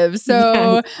perspectives.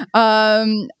 So, so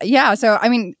I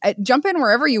mean, jump in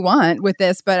wherever you want with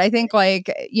this, but I think like,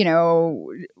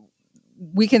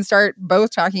 we can start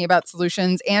both talking about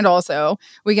solutions and also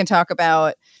we can talk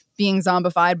about being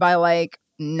zombified by like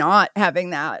not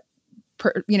having that,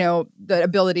 the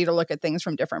ability to look at things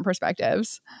from different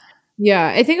perspectives.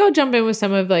 Yeah, I think I'll jump in with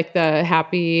some of like the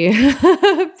happy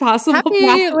possible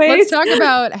Let's pathways. talk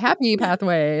about happy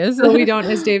pathways. So we don't,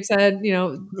 as Dave said,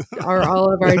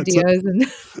 all of our ideas and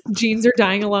genes are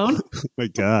dying alone. My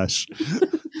gosh.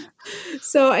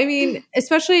 So, I mean,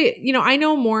 especially, I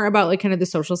know more about like kind of the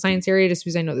social science area just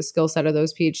because I know the skill set of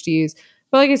those PhDs.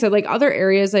 But like I said, like other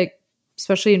areas, like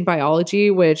especially in biology,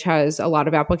 which has a lot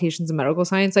of applications in medical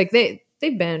science, like they've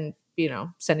been,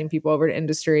 sending people over to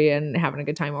industry and having a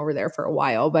good time over there for a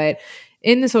while. But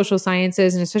in the social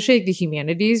sciences and especially like the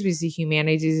humanities, because the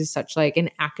humanities is such like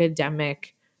an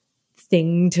academic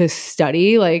thing to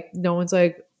study. Like no one's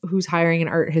like, who's hiring an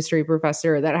art history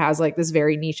professor that has like this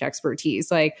very niche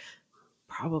expertise? Like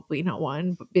probably not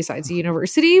one besides the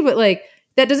university, but like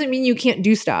that doesn't mean you can't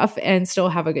do stuff and still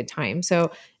have a good time. So,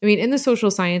 I mean, in the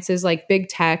social sciences, like big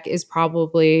tech is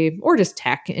probably, or just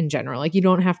tech in general, like you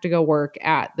don't have to go work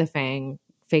at the FANG,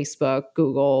 Facebook,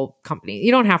 Google company.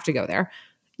 You don't have to go there.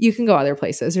 You can go other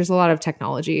places. There's a lot of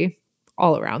technology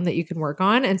all around that you can work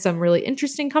on and some really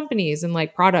interesting companies and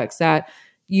like products that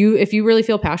if you really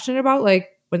feel passionate about, like,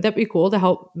 wouldn't that be cool to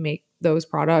help make those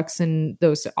products and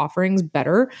those offerings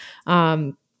better?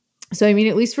 So, I mean,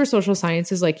 at least for social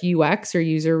sciences, like UX or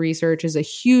user research is a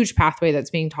huge pathway that's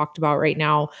being talked about right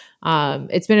now.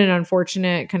 It's been an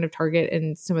unfortunate kind of target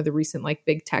in some of the recent like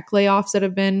big tech layoffs that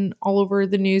have been all over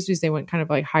the news because they went kind of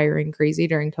like hiring crazy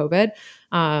during COVID.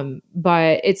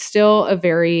 But it's still a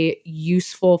very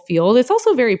useful field. It's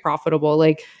also very profitable.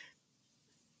 Like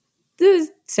the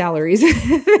salaries in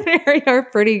that area are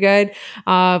pretty good.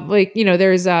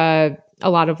 There's a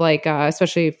lot of like,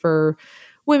 especially for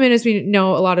women, as we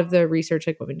know, a lot of the research,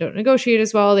 like women don't negotiate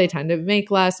as well. They tend to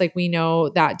make less. Like we know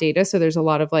that data. So there's a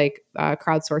lot of like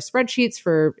crowdsourced spreadsheets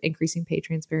for increasing pay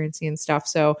transparency and stuff.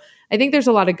 So I think there's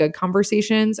a lot of good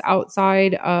conversations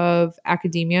outside of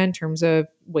academia in terms of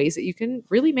ways that you can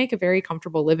really make a very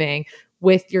comfortable living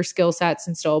with your skill sets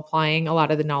and still applying a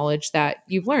lot of the knowledge that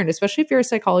you've learned, especially if you're a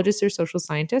psychologist or social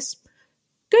scientist.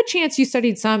 Good chance you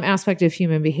studied some aspect of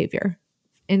human behavior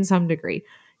in some degree.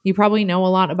 You probably know a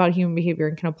lot about human behavior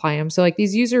and can apply them. So like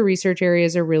these user research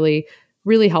areas are really,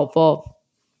 really helpful.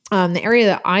 The area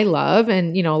that I love,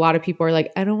 and a lot of people are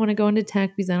like, I don't want to go into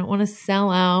tech because I don't want to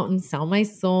sell out and sell my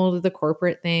soul to the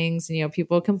corporate things. And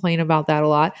people complain about that a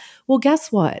lot. Well,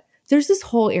 guess what? There's this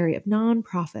whole area of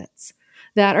nonprofits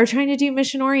that are trying to do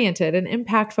mission-oriented and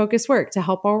impact-focused work to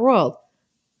help our world.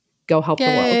 Go help the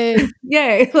world.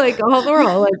 Yay. Like go help the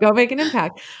world, like go make an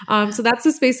impact. So that's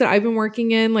the space that I've been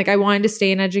working in. Like I wanted to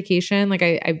stay in education. Like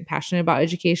I'm passionate about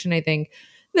education. I think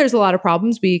there's a lot of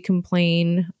problems. We can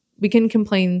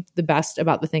complain the best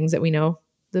about the things that we know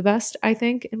the best, I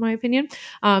think, in my opinion.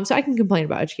 So I can complain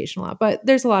about education a lot, but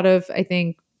there's a lot of, I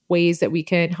think, ways that we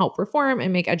can help reform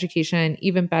and make education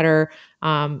even better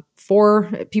for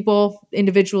people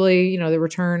individually, the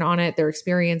return on it, their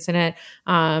experience in it,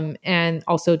 and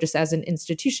also just as an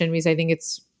institution, because I think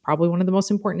it's probably one of the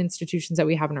most important institutions that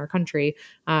we have in our country.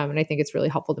 And I think it's really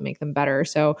helpful to make them better.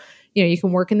 So, you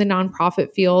can work in the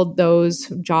nonprofit field. Those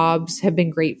jobs have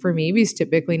been great for me because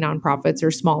typically nonprofits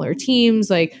are smaller teams.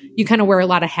 Like you kind of wear a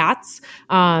lot of hats.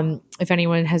 If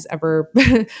anyone has ever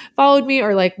followed me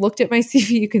or like looked at my CV,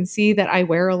 you can see that I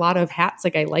wear a lot of hats.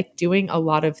 Like I like doing a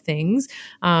lot of things.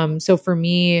 So for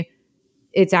me,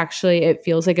 it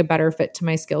feels like a better fit to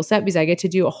my skill set because I get to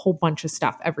do a whole bunch of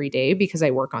stuff every day because I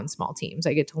work on small teams.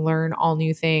 I get to learn all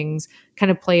new things,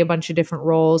 kind of play a bunch of different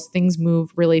roles. Things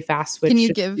move really fast, which Can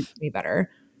you give me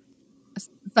better?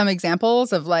 Some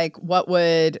examples of like what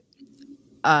would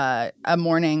a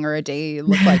morning or a day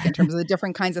look like in terms of the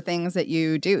different kinds of things that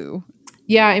you do?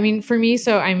 Yeah, I mean, for me,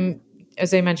 so I'm,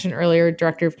 as I mentioned earlier,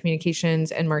 director of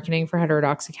communications and marketing for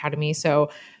Heterodox Academy. So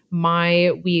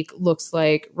my week looks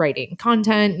like writing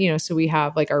content, so we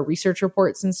have like our research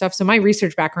reports and stuff. So my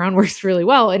research background works really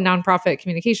well in nonprofit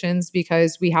communications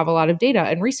because we have a lot of data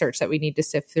and research that we need to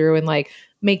sift through and like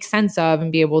make sense of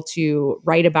and be able to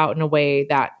write about in a way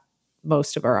that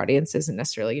most of our audience isn't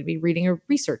necessarily going to be reading a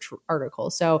research article.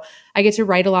 So I get to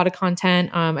write a lot of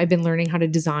content. I've been learning how to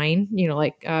design,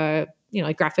 like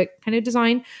graphic kind of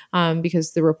design,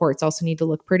 because the reports also need to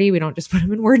look pretty. We don't just put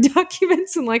them in Word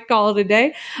documents and like call it a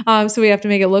day. So we have to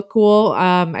make it look cool.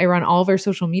 I run all of our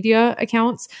social media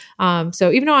accounts.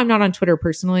 So even though I'm not on Twitter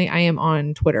personally, I am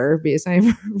on Twitter because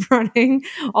I'm running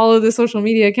all of the social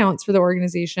media accounts for the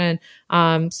organization.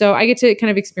 So I get to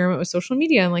kind of experiment with social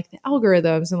media and like the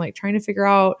algorithms and like trying to figure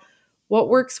out what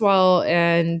works well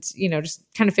and, just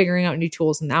kind of figuring out new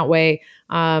tools in that way.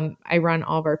 I run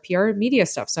all of our PR media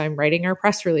stuff. So I'm writing our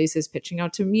press releases, pitching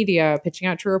out to media, pitching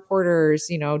out to reporters,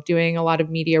 doing a lot of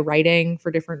media writing for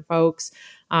different folks.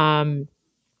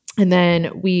 And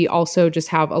then we also just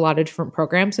have a lot of different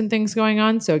programs and things going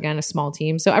on. So again, a small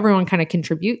team. So everyone kind of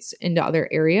contributes into other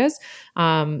areas.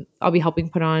 I'll be helping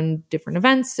put on different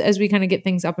events as we kind of get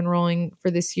things up and rolling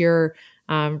for this year.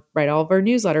 Write all of our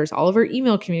newsletters, all of our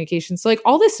email communications. So like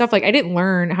all this stuff, like I didn't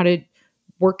learn how to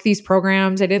work these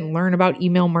programs. I didn't learn about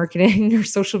email marketing or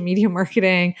social media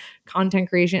marketing, content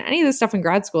creation, any of this stuff in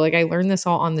grad school. Like I learned this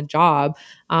all on the job.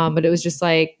 But it was just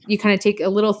like, you kind of take a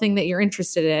little thing that you're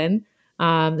interested in.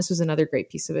 This was another great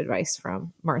piece of advice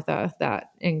from Martha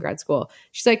that in grad school.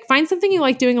 She's like, find something you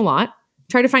like doing a lot,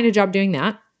 try to find a job doing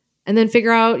that, and then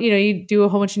figure out, you do a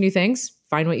whole bunch of new things,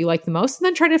 find what you like the most, and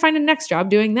then try to find a next job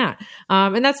doing that.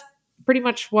 And that's pretty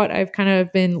much what I've kind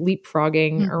of been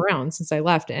leapfrogging around since I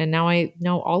left. And now I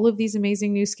know all of these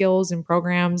amazing new skills and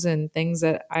programs and things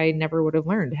that I never would have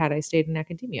learned had I stayed in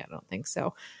academia. I don't think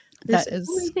so. There's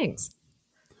so many things.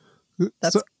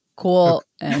 That's cool.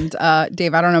 And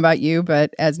Dave, I don't know about you,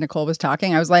 but as Nicole was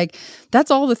talking, I was like, that's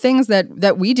all the things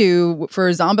that we do for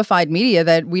Zombified Media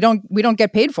that we don't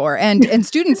get paid for. And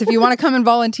students, if you want to come and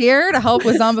volunteer to help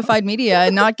with Zombified Media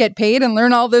and not get paid and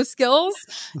learn all those skills,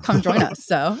 come join us.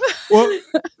 So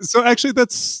so actually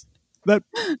that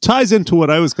ties into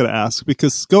what I was going to ask,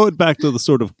 because going back to the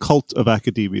sort of cult of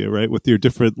academia, right, with your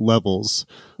different levels,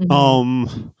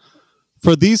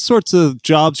 for these sorts of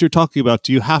jobs you're talking about,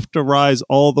 do you have to rise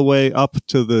all the way up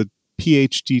to the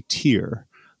PhD tier?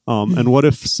 And what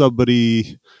if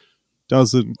somebody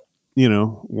doesn't,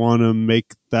 want to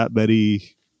make that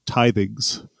many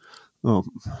tithings?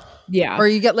 Yeah. Or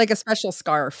you get like a special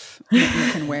scarf that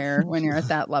you can wear when you're at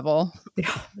that level.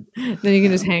 Yeah. Then you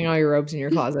can just hang all your robes in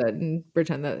your closet and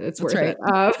pretend that it's worth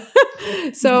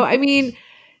it. So, I mean,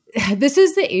 this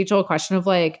is the age-old question of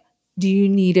like, do you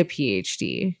need a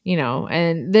PhD?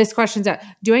 And this question's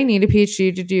do I need a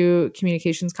PhD to do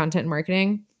communications, content, and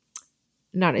marketing?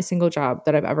 Not a single job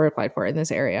that I've ever applied for in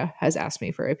this area has asked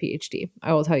me for a PhD.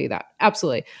 I will tell you that.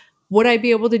 Absolutely. Would I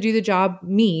be able to do the job,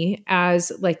 me,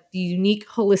 as like the unique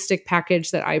holistic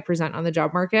package that I present on the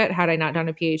job market had I not done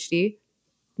a PhD?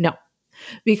 No.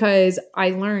 Because I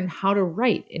learned how to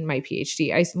write in my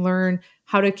PhD. I learned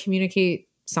how to communicate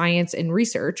science and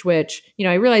research, which,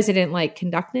 I realized I didn't like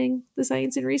conducting the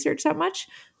science and research that much,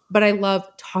 but I love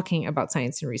talking about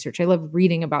science and research. I love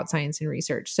reading about science and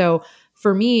research. So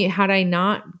for me, had I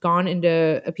not gone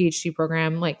into a PhD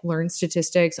program, like learned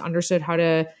statistics, understood how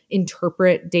to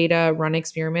interpret data, run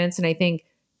experiments, and I think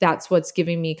that's what's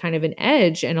giving me kind of an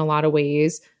edge in a lot of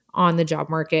ways on the job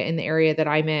market in the area that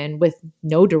I'm in with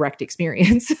no direct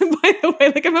experience. By the way,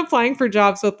 like I'm applying for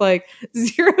jobs with like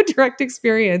zero direct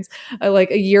experience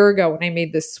like a year ago when I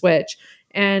made this switch.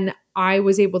 And I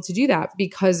was able to do that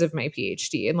because of my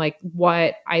PhD and like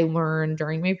what I learned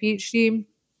during my PhD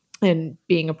and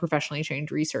being a professionally trained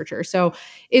researcher. So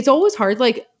it's always hard.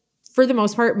 Like for the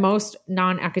most part, most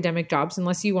non-academic jobs,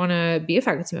 unless you want to be a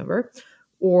faculty member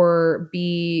or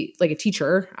be like a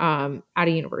teacher at a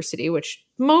university, which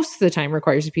most of the time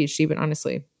requires a PhD, but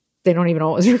honestly, they don't even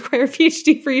always require a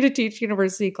PhD for you to teach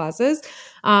university classes.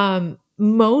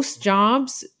 Most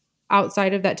jobs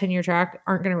outside of that 10-year track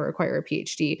aren't going to require a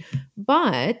PhD.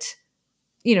 But,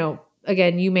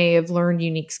 again, you may have learned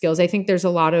unique skills. I think there's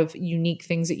a lot of unique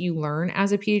things that you learn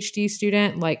as a PhD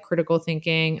student, like critical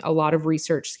thinking, a lot of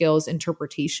research skills,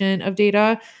 interpretation of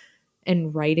data,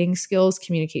 and writing skills,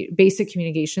 basic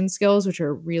communication skills, which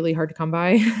are really hard to come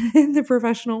by in the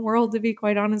professional world, to be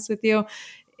quite honest with you.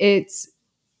 It's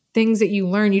things that you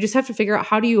learn. You just have to figure out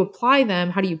how do you apply them?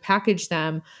 How do you package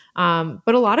them?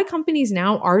 But a lot of companies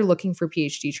now are looking for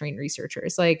PhD trained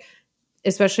researchers, like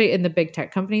especially in the big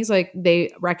tech companies, like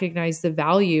they recognize the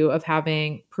value of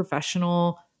having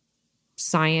professional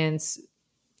science,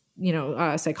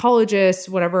 psychologists,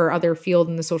 whatever other field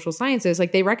in the social sciences,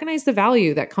 like they recognize the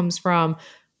value that comes from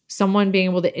someone being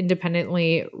able to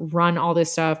independently run all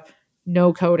this stuff,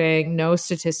 no coding, no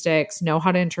statistics, know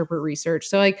how to interpret research.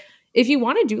 So like, if you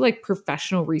want to do like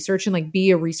professional research and like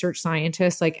be a research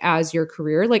scientist, like as your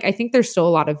career, like I think there's still a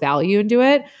lot of value into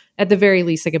it. At the very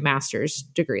least, like a master's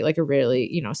degree, like a really,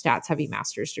 stats heavy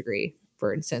master's degree,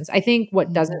 for instance. I think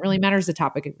what doesn't really matter is the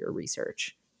topic of your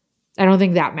research. I don't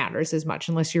think that matters as much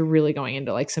unless you're really going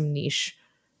into like some niche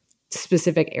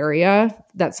specific area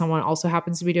that someone also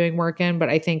happens to be doing work in. But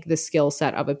I think the skill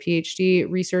set of a PhD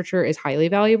researcher is highly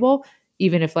valuable,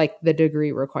 even if like the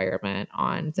degree requirement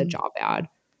on the job ad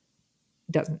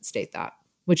doesn't state that,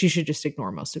 which you should just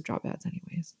ignore most of job ads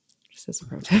anyways, just as a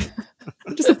pro tip.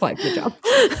 Just apply for the job.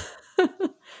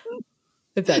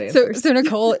 If that answers. So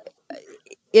Nicole,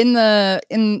 in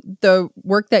the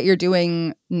work that you're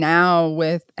doing now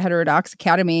with Heterodox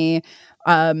Academy,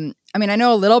 I mean, I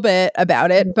know a little bit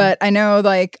about it, but I know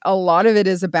like a lot of it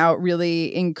is about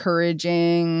really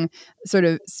encouraging sort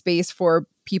of space for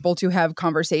people to have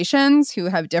conversations who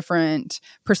have different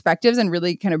perspectives and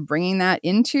really kind of bringing that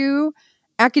into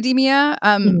academia.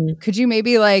 Could you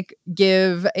maybe like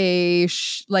give a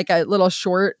like a little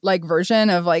short like version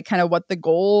of like kind of what the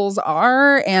goals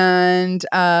are and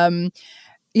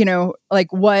you know,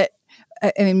 like what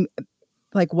I mean,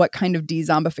 like what kind of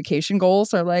de-zombification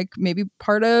goals are like maybe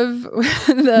part of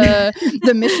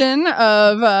the mission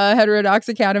of Heterodox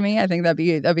Academy? I think that'd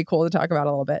be cool to talk about a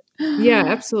little bit. Yeah,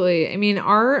 absolutely. I mean,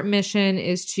 our mission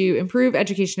is to improve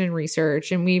education and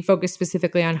research, and we focus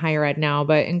specifically on higher ed now,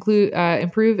 but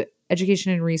improve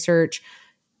education and research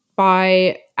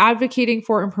by advocating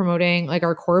for and promoting like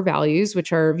our core values,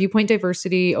 which are viewpoint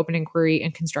diversity, open inquiry,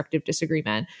 and constructive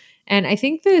disagreement. And I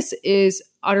think this is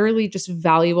utterly just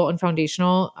valuable and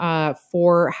foundational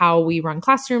for how we run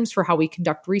classrooms, for how we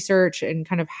conduct research, and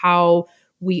kind of how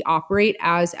we operate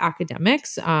as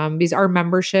academics. Because our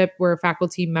membership, we're a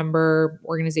faculty member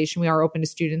organization. We are open to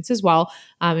students as well.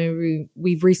 And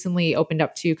we've recently opened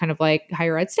up to kind of like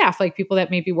higher ed staff, like people that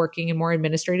may be working in more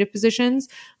administrative positions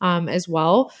as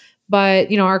well.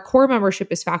 But, you know, our core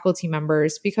membership is faculty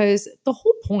members, because the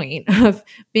whole point of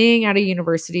being at a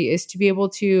university is to be able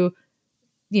to,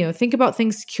 you know, think about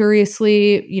things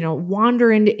curiously, you know,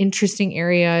 wander into interesting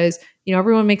areas. You know,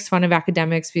 everyone makes fun of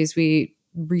academics because we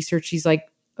research these like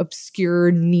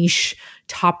obscure niche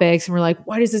topics and we're like,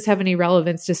 why does this have any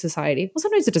relevance to society? Well,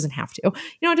 sometimes it doesn't have to. You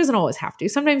know, it doesn't always have to.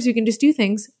 Sometimes you can just do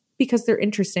things because they're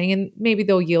interesting and maybe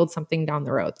they'll yield something down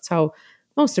the road. So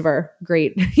most of our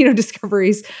great, you know,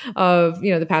 discoveries of,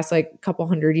 you know, the past like couple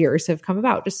hundred years have come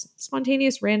about just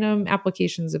spontaneous random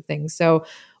applications of things. So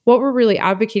what we're really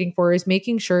advocating for is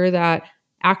making sure that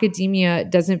academia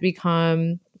doesn't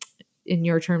become, in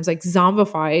your terms, like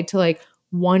zombified to like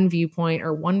one viewpoint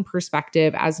or one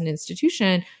perspective as an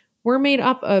institution. We're made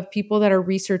up of people that are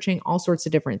researching all sorts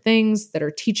of different things, that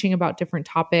are teaching about different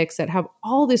topics, that have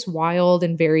all this wild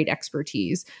and varied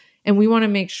expertise. And we want to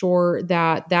make sure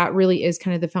that that really is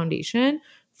kind of the foundation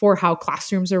for how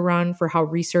classrooms are run, for how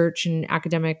research and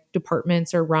academic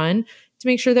departments are run, to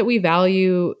make sure that we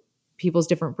value people's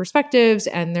different perspectives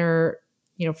and their,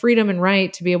 you know, freedom and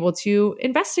right to be able to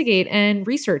investigate and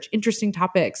research interesting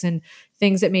topics and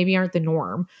things that maybe aren't the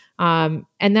norm. And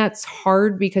that's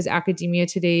hard because academia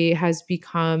today has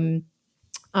become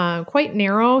quite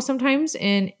narrow sometimes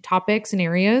in topics and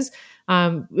areas.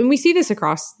 And we see this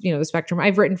across, you know, the spectrum.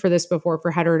 I've written for this before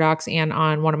for Heterodox and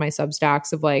on one of my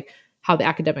Substacks of like how the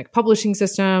academic publishing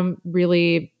system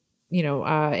really, you know,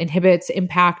 inhibits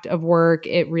impact of work.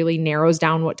 It really narrows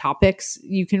down what topics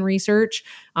you can research.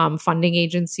 Funding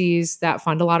agencies that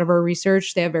fund a lot of our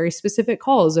research, they have very specific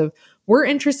calls of, we're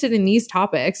interested in these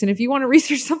topics. And if you want to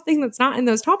research something that's not in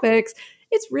those topics,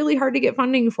 it's really hard to get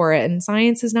funding for it. And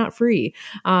science is not free.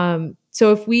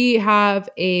 So if we have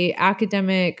a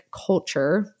academic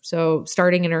culture, so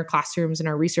starting in our classrooms and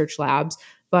our research labs,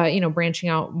 but, you know, branching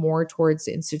out more towards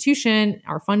the institution,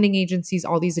 our funding agencies,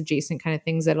 all these adjacent kind of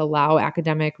things that allow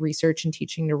academic research and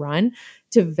teaching to run,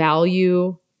 to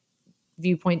value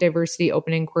viewpoint diversity,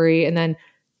 open inquiry, and then,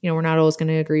 you know, we're not always going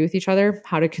to agree with each other,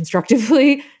 how to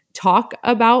constructively talk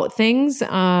about things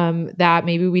that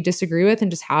maybe we disagree with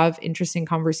and just have interesting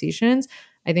conversations.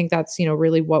 I think that's, you know,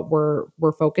 really what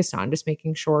we're focused on, just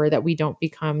making sure that we don't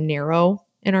become narrow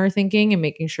in our thinking and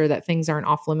making sure that things aren't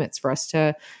off limits for us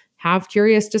to have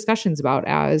curious discussions about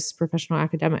as professional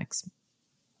academics.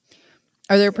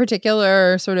 Are there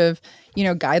particular sort of, you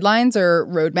know, guidelines or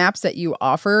roadmaps that you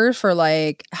offer for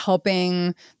like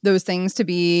helping those things to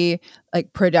be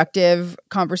like productive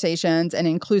conversations and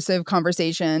inclusive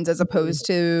conversations as opposed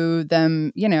to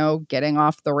them, you know, getting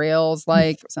off the rails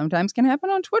like sometimes can happen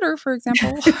on Twitter, for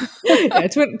example? Yeah,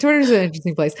 Twitter's an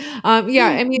interesting place. Yeah,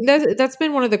 I mean, that's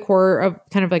been one of the core of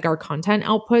kind of like our content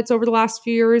outputs over the last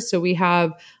few years. So we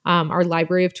have our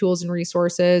library of tools and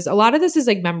resources. A lot of this is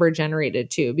like member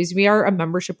generated too, because we are a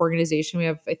membership organization. We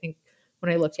have, I think,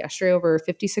 when I looked yesterday, over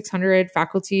 5,600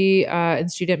 faculty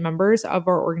and student members of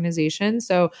our organization.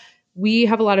 So we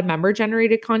have a lot of member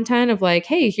generated content of like,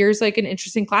 hey, here's like an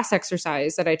interesting class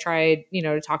exercise that I tried, you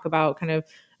know, to talk about kind of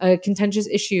a contentious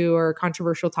issue or a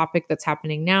controversial topic that's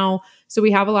happening now. So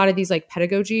we have a lot of these like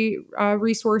pedagogy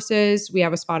resources. We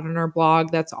have a spot on our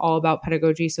blog that's all about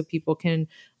pedagogy, so people can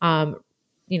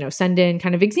you know, send in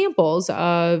kind of examples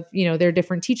of, you know, their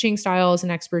different teaching styles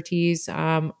and expertise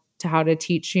to how to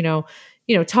teach, you know,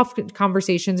 tough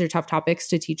conversations or tough topics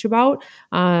to teach about.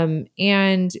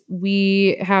 And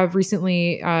we have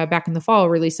recently, back in the fall,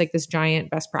 released like this giant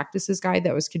best practices guide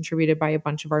that was contributed by a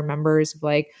bunch of our members of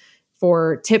like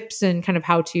for tips and kind of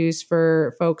how-tos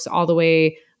for folks all the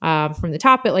way from the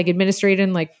top at like administrative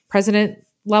and like president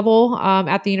level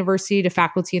at the university to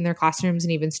faculty in their classrooms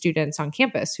and even students on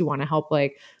campus who want to help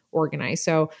like organize.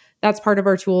 So that's part of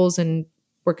our tools, and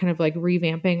we're kind of like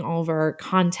revamping all of our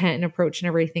content and approach and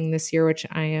everything this year, which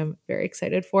I am very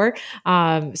excited for.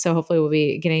 So hopefully we'll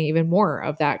be getting even more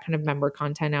of that kind of member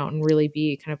content out and really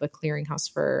be kind of a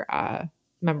clearinghouse for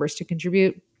members to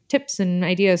contribute tips and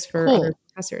ideas for other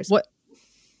professors.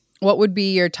 What would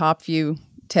be your top few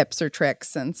tips or tricks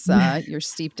since you're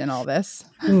steeped in all this?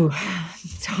 Ooh,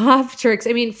 top tricks.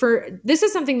 I mean, this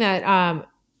is something that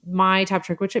my top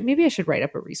trick, which maybe I should write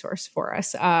up a resource for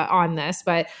us on this.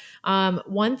 But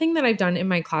one thing that I've done in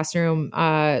my classroom,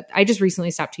 I just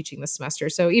recently stopped teaching this semester.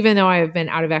 So even though I have been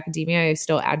out of academia, I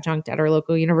still adjunct at our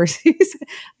local universities.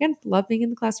 Again, love being in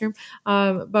the classroom.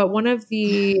 But one of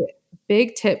the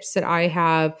big tips that I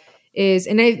have is,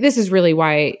 and this is really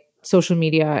why social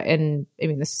media, and I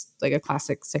mean, this is like a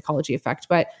classic psychology effect,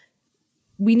 but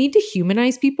we need to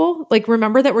humanize people. Like,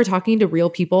 remember that we're talking to real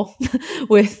people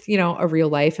with, a real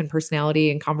life and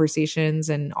personality and conversations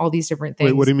and all these different things.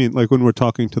 Wait, what do you mean? Like when we're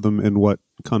talking to them in what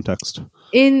context?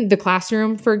 In the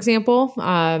classroom, for example,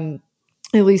 at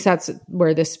least that's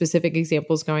where this specific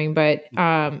example is going. But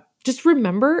just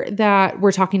remember that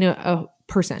we're talking to a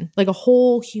person, like a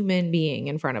whole human being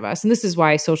in front of us. And this is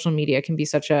why social media can be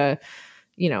such a,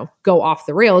 go off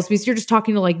the rails, because you're just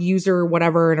talking to like user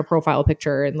whatever in a profile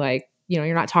picture, and like,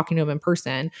 you're not talking to them in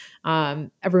person.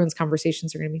 Everyone's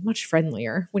conversations are going to be much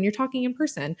friendlier when you're talking in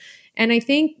person. And I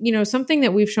think, something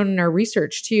that we've shown in our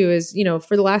research too is,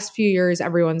 for the last few years,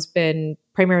 everyone's been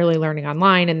primarily learning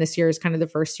online. And this year is kind of the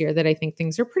first year that I think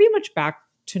things are pretty much back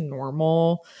to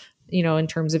normal, in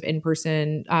terms of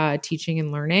in-person teaching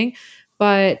and learning.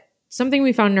 But something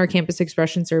we found in our campus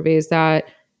expression survey is that,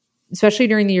 especially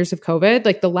during the years of COVID,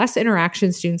 like the less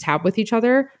interaction students have with each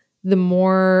other, the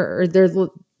more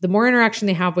interaction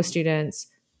they have with students,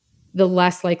 the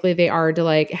less likely they are to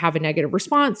like have a negative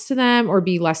response to them or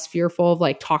be less fearful of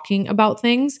like talking about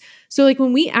things. So like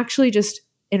when we actually just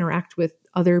interact with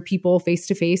other people face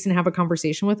to face and have a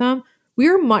conversation with them, we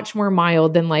are much more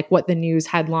mild than like what the news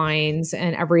headlines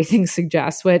and everything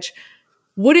suggests, which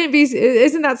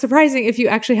isn't that surprising if you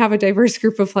actually have a diverse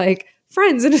group of like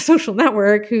friends in a social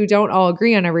network who don't all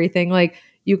agree on everything. Like,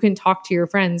 you can talk to your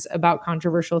friends about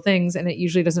controversial things and it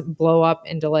usually doesn't blow up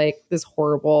into like this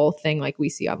horrible thing like we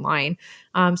see online.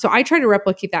 So I try to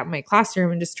replicate that in my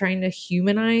classroom and just trying to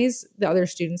humanize the other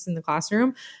students in the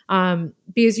classroom.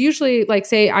 Because usually, like,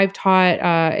 say I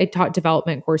taught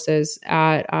development courses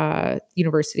at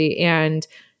university, and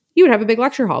you would have a big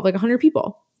lecture hall of like 100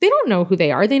 people. They don't know who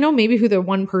they are. They know maybe who the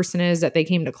one person is that they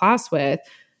came to class with.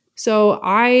 So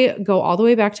I go all the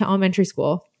way back to elementary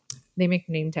school. They make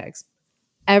name tags.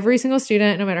 Every single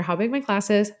student, no matter how big my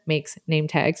class is, makes name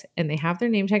tags, and they have their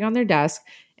name tag on their desk.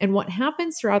 And what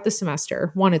happens throughout the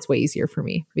semester, one, it's way easier for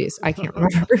me because I can't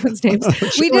remember everyone's names.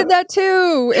 We did that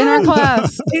too in our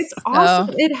class. It's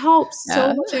awesome. It helps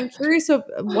so much. I'm curious of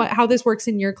how this works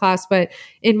in your class, but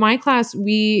in my class,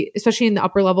 we, especially in the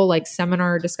upper level, like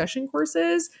seminar discussion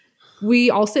courses,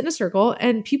 we all sit in a circle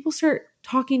and people start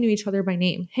talking to each other by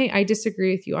name. Hey, I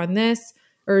disagree with you on this,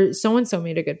 or so-and-so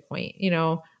made a good point.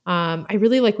 I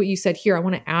really like what you said here. I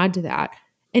want to add to that.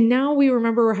 And now we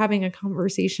remember we're having a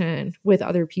conversation with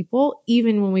other people,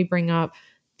 even when we bring up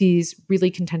these really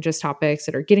contentious topics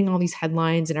that are getting all these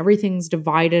headlines and everything's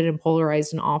divided and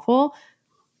polarized and awful.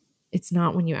 It's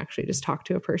not when you actually just talk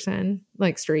to a person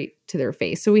like straight to their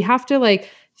face. So we have to like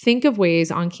think of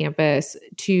ways on campus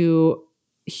to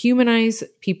humanize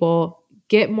people,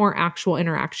 get more actual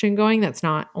interaction going. That's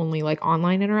not only like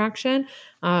online interaction.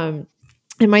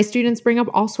 And my students bring up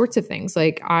all sorts of things.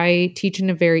 Like, I teach in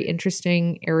a very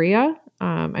interesting area.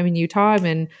 I'm in Utah.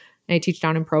 I teach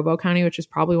down in Provo County, which is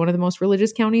probably one of the most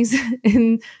religious counties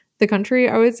in the country,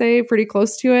 I would say, pretty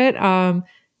close to it.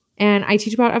 And I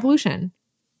teach about evolution,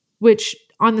 which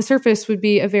on the surface would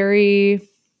be a very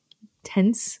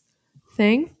tense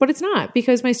thing, but it's not,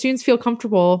 because my students feel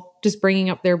comfortable just bringing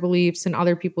up their beliefs and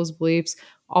other people's beliefs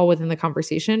all within the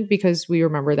conversation, because we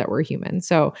remember that we're human.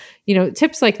 So,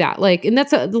 tips like that, like, and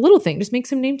that's the little thing, just make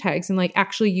some name tags and like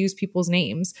actually use people's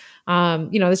names.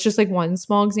 That's just like one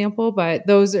small example, but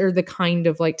those are the kind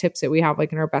of like tips that we have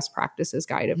like in our best practices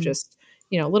guide of just,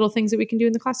 little things that we can do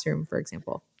in the classroom, for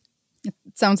example.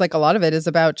 sounds like a lot of it is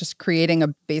about just creating a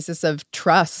basis of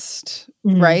trust,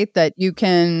 Mhm. right? That you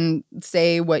can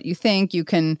say what you think, you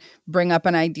can bring up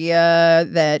an idea,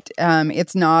 that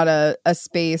it's not a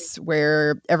space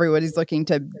where everybody's looking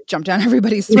to jump down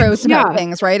everybody's throats about Yeah.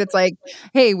 things, right? It's like,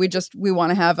 hey, we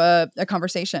want to have a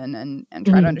conversation and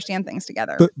try to Mhm. understand things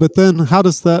together. But then how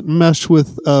does that mesh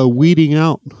with weeding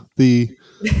out the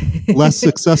less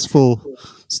successful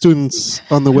students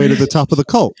on the way to the top of the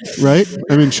cult, right?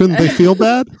 I mean, shouldn't they feel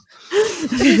bad?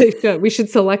 We should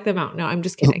select them out. No, I'm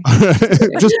just kidding.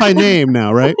 Just by name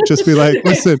now, right? Just be like,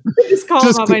 listen, Just call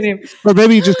them out by name. or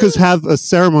maybe just have a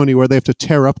ceremony where they have to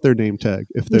tear up their name tag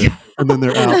if they're, and then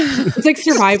they're out. It's like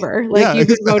Survivor. Like Yeah, you've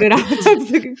been voted out.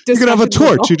 You could have a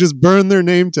torch. You just burn their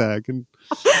name tag, and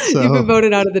so You've been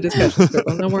voted out of the discussion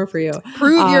circle. No more for you.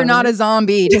 Prove you're not a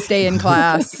zombie to stay in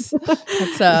class.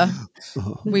 That's,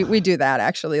 we do that,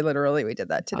 actually. Literally, we did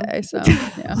that today. So,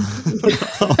 yeah.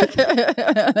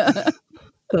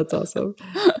 That's awesome.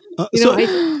 go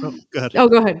ahead.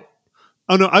 Go ahead.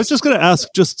 Oh no, I was just going to ask,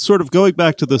 just sort of going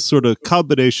back to this sort of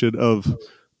combination of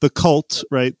the cult,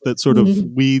 right, that sort of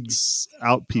weeds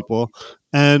out people,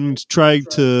 and trying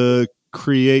to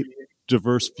create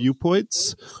diverse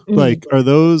viewpoints. Like, are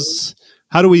those?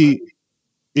 How do we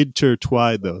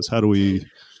intertwine those? How do we?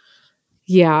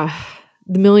 Yeah,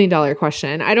 the $1 million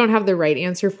question. I don't have the right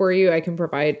answer for you. I can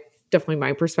provide definitely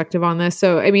my perspective on this.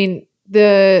 So, I mean,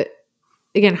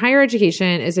 again, higher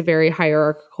education is a very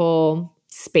hierarchical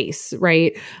space,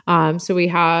 right? So we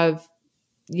have,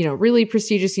 really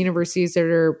prestigious universities that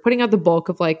are putting out the bulk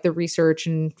of like the research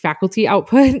and faculty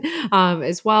output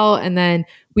as well. And then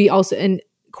we also, and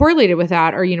correlated with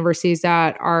that are universities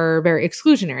that are very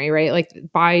exclusionary, right? Like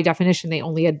by definition, they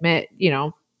only admit,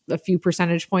 a few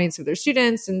percentage points of their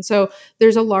students. And so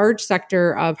there's a large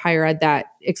sector of higher ed that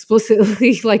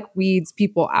explicitly like weeds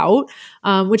people out,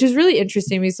 which is really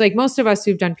interesting. It's like most of us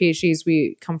who've done PhDs,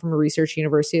 we come from a research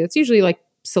university that's usually like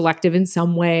selective in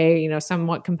some way,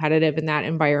 somewhat competitive in that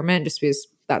environment, just because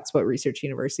that's what research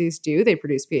universities do. They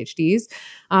produce PhDs.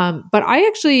 But I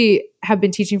actually have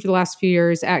been teaching for the last few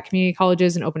years at community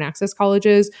colleges and open access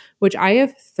colleges, which I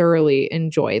have thoroughly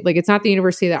enjoyed. Like, it's not the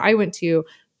university that I went to,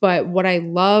 but what I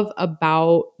love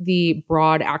about the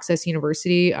broad access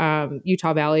university,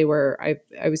 Utah Valley, where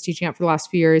I was teaching at for the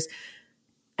last few years,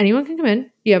 anyone can come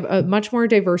in. You have a much more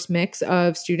diverse mix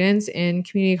of students in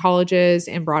community colleges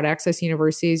and broad access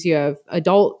universities. You have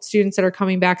adult students that are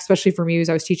coming back, especially for me, because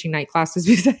I was teaching night classes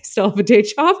because I still have a day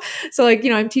job. So like,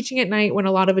 I'm teaching at night when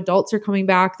a lot of adults are coming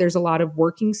back. There's a lot of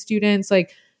working students.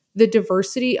 Like, the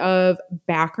diversity of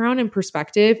background and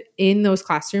perspective in those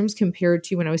classrooms compared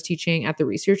to when I was teaching at the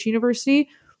research university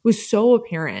was so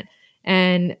apparent.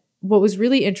 And what was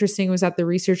really interesting was at the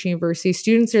research university,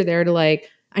 students are there to like,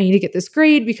 I need to get this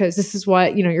grade because this is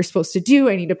what, you're supposed to do.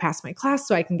 I need to pass my class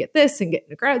so I can get this and get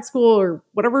into grad school or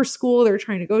whatever school they're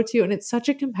trying to go to. And it's such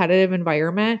a competitive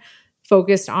environment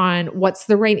focused on what's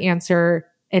the right answer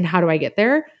and how do I get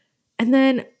there? And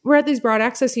then we're at these broad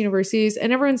access universities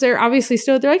and everyone's there obviously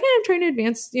still, they're like, hey, I'm trying to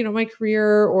advance, my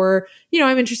career, or,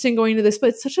 I'm interested in going to this, but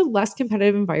it's such a less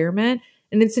competitive environment.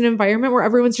 And it's an environment where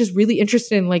everyone's just really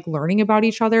interested in like learning about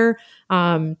each other.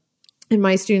 In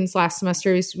my students last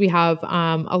semesters, we have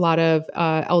a lot of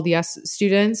LDS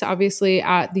students, obviously,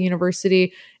 at the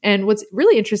university. And what's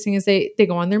really interesting is they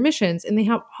go on their missions and they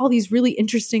have all these really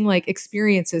interesting like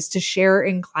experiences to share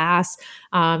in class.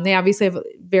 They obviously have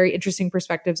very interesting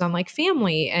perspectives on like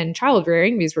family and child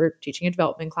rearing because we're teaching a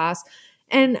development class.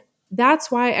 And that's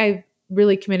why I've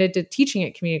really committed to teaching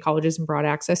at community colleges and broad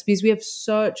access, because we have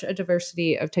such a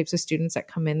diversity of types of students that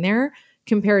come in there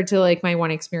compared to like my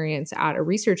one experience at a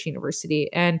research university.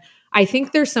 And I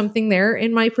think there's something there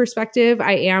in my perspective.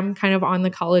 I am kind of on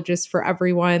the colleges for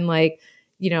everyone. Like,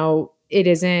 it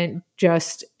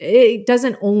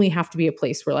doesn't only have to be a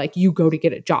place where like you go to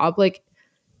get a job. Like,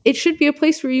 it should be a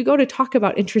place where you go to talk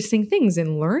about interesting things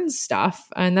and learn stuff.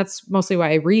 And that's mostly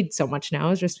why I read so much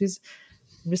now, is just because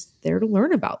I'm just there to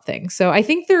learn about things. So I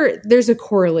think there's a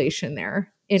correlation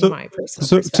there in my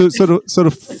personal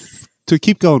perspective. To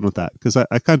keep going with that, because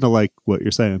I kind of like what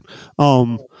you're saying.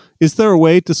 Is there a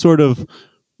way to sort of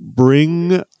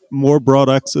bring more broad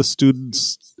access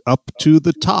students up to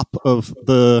the top of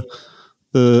the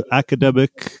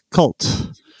academic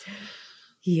cult?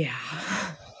 Yeah.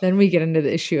 Then we get into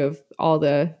the issue of all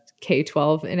the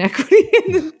K-12 inequity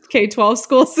in the K-12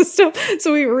 school system.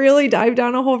 So we really dive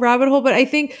down a whole rabbit hole. But I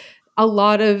think a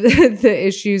lot of the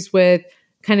issues with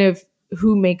kind of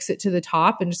who makes it to the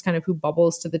top and just kind of who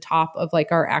bubbles to the top of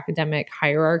like our academic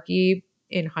hierarchy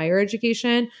in higher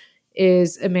education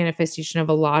is a manifestation of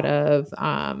a lot of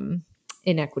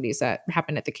inequities that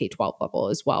happen at the K-12 level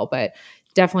as well. But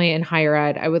definitely in higher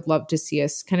ed, I would love to see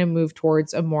us kind of move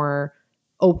towards a more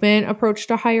open approach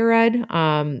to higher ed.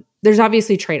 There's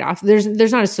obviously trade-offs.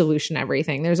 There's not a solution to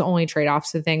everything. There's only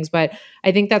trade-offs to things. But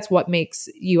I think that's what makes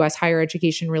U.S. higher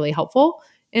education really helpful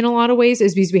in a lot of ways,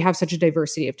 is because we have such a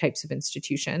diversity of types of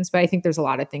institutions. But I think there's a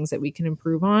lot of things that we can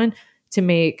improve on to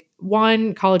make,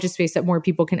 one, college a space that more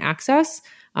people can access,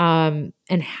 and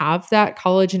have that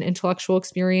college and intellectual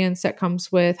experience that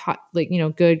comes with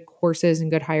good courses and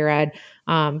good higher ed.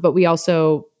 But we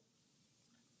also,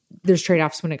 there's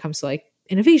trade-offs when it comes to like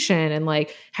innovation and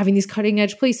like having these cutting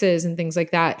edge places and things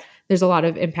like that. There's a lot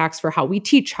of impacts for how we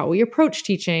teach, how we approach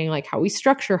teaching, like how we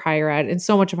structure higher ed. And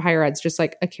so much of higher ed is just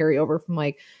like a carryover from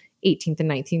like 18th and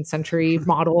 19th century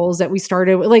models that we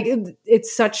started with. Like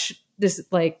it's such this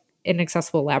like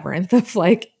inaccessible labyrinth of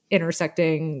like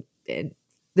intersecting.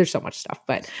 There's so much stuff,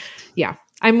 but yeah,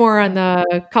 I'm more on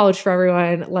the college for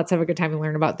everyone. Let's have a good time and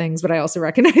learn about things. But I also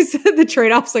recognize the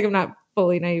trade-offs. Like I'm not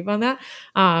fully naive on that.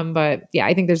 But yeah,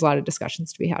 I think there's a lot of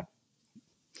discussions to be had.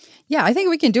 Yeah, I think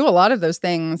we can do a lot of those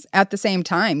things at the same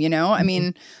time, you know? I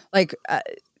mean, like,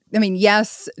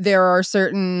 yes, there are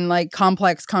certain like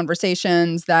complex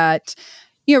conversations that,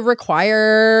 you know,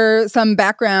 require some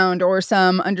background or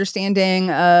some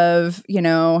understanding of, you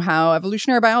know, how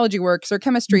evolutionary biology works or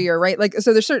chemistry or right. Like,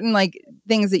 so there's certain like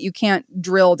things that you can't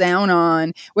drill down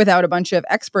on without a bunch of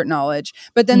expert knowledge.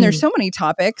 But then there's so many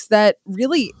topics that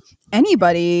really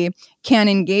anybody can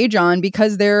engage on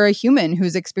because they're a human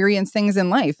who's experienced things in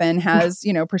life and has,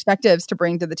 you know, perspectives to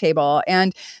bring to the table.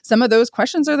 And some of those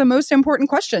questions are the most important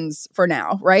questions for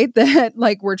now, right? That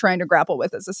like we're trying to grapple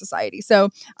with as a society. So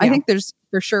I think there's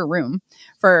for sure room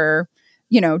for,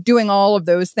 you know, doing all of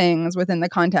those things within the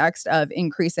context of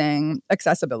increasing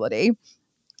accessibility.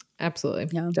 Absolutely.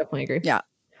 Yeah, definitely agree. Yeah.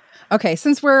 Okay,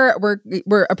 since we're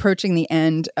approaching the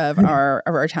end of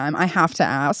our time, I have to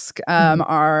ask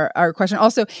our question.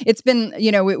 Also, it's been, you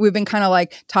know, we've been kind of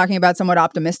like talking about somewhat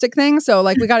optimistic things, so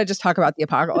like we got to just talk about the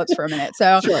apocalypse for a minute.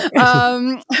 So,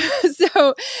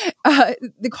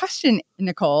 the question,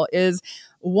 Nicole, is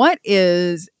what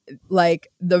is like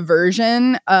the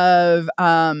version of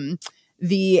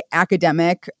the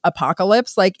academic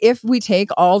apocalypse? Like, if we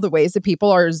take all the ways that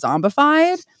people are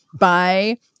zombified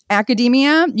by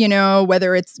academia, you know,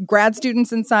 whether it's grad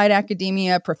students inside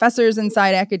academia, professors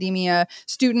inside academia,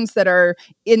 students that are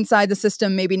inside the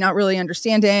system, maybe not really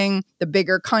understanding the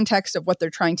bigger context of what they're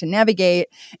trying to navigate.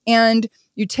 And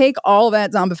you take all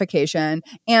that zombification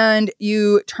and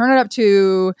you turn it up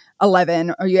to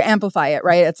 11 or you amplify it,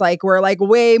 right? It's like we're like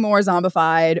way more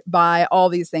zombified by all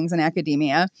these things in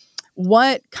academia.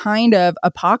 What kind of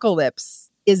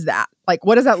apocalypse is that? Like,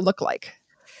 what does that look like?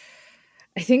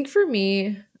 I think for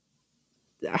me,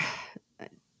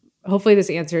 hopefully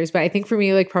this answers, but I think for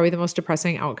me, like probably the most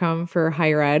depressing outcome for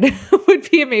higher ed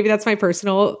would be, and maybe that's my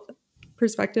personal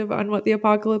perspective on what the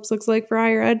apocalypse looks like for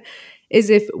higher ed, is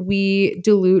if we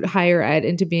dilute higher ed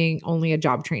into being only a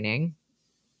job training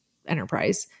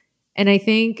enterprise. And I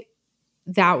think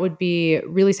that would be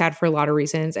really sad for a lot of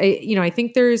reasons. I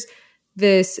think there's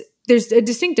a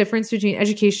distinct difference between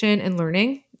education and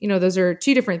learning. You know, those are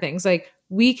two different things. Like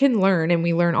we can learn and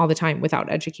we learn all the time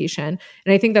without education.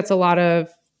 And I think that's a lot of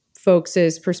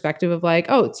folks' perspective of like,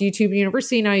 oh, it's YouTube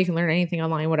University now, you can learn anything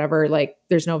online, whatever. Like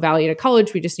there's no value to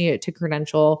college. We just need it to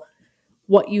credential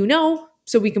what you know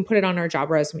so we can put it on our job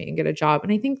resume and get a job.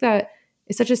 And I think that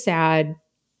is such a sad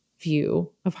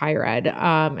view of higher ed.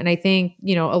 And I think,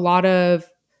 you know,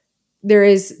 there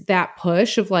is that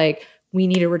push of like, we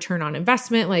need a return on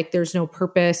investment. Like there's no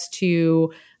purpose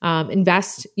to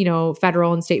invest, you know,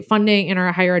 federal and state funding in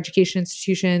our higher education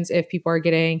institutions if people are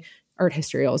getting art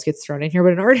history always gets thrown in here,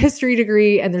 but an art history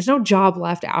degree and there's no job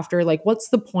left after, like, what's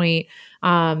the point?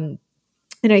 And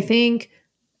I think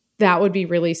that would be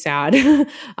really sad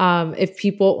if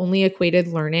people only equated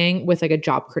learning with like a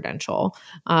job credential.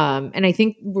 And I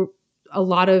think a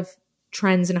lot of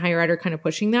trends in higher ed are kind of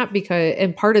pushing that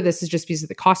and part of this is just because of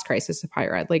the cost crisis of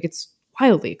higher ed. Like it's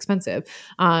wildly expensive.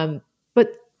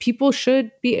 But people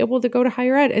should be able to go to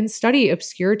higher ed and study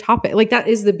obscure topics. Like that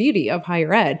is the beauty of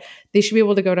higher ed. They should be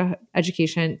able to go to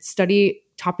education, study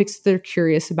topics they're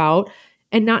curious about,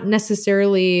 and not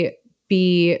necessarily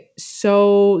be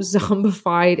so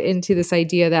zombified into this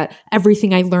idea that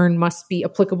everything I learn must be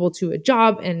applicable to a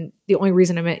job. And the only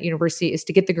reason I'm at university is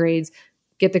to get the grades,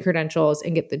 get the credentials,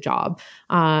 and get the job.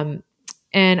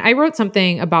 And I wrote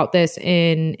something about this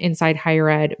inside higher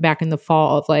ed back in the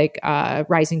fall of like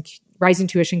rising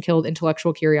tuition killed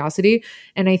intellectual curiosity.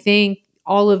 And I think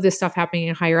all of this stuff happening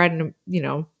in higher ed, and, you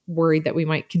know, worried that we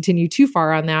might continue too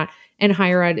far on that. And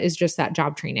higher ed is just that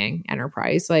job training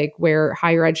enterprise, like where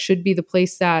higher ed should be the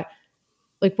place that,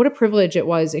 like, what a privilege it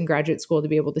was in graduate school to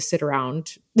be able to sit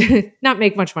around, not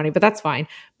make much money, but that's fine.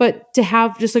 But to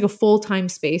have just like a full-time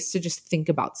space to just think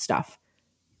about stuff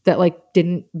that like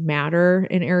didn't matter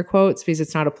in air quotes because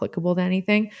it's not applicable to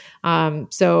anything.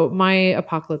 So my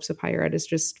apocalypse of higher ed is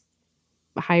just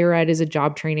higher ed is a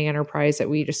job training enterprise that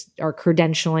we just are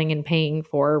credentialing and paying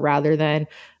for rather than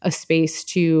a space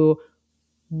to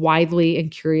widely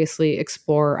and curiously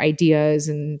explore ideas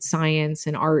and science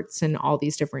and arts and all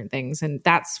these different things. And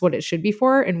that's what it should be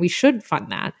for. And we should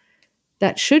fund that.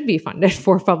 That should be funded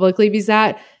for publicly because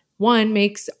that, one,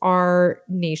 makes our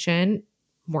nation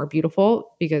more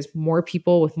beautiful because more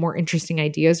people with more interesting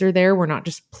ideas are there. We're not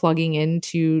just plugging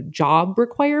into job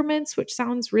requirements, which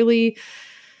sounds really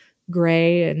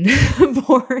gray and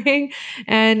boring.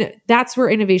 And that's where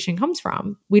innovation comes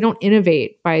from. We don't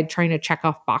innovate by trying to check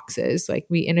off boxes. Like,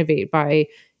 we innovate by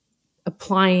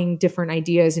applying different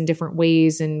ideas in different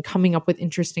ways and coming up with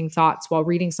interesting thoughts while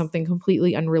reading something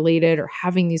completely unrelated or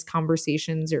having these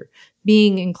conversations or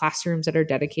being in classrooms that are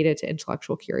dedicated to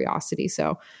intellectual curiosity.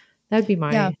 So that'd be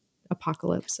my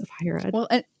apocalypse of higher ed. Well,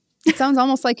 it sounds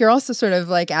almost like you're also sort of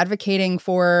like advocating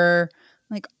for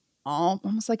like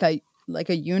almost like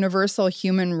a universal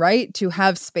human right to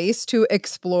have space to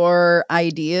explore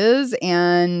ideas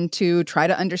and to try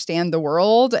to understand the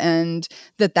world, and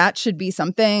that should be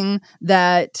something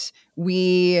that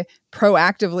we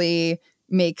proactively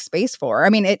make space for. I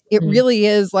mean, it really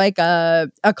is like a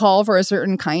call for a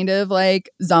certain kind of like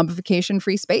zombification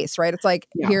free space, right? It's like,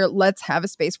 here, let's have a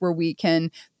space where we can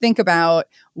think about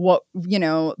what,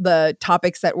 the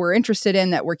topics that we're interested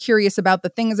in, that we're curious about, the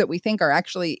things that we think are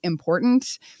actually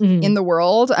important in the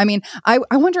world. I mean, I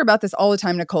wonder about this all the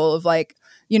time, Nicole, of like,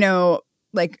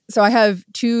 so I have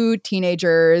 2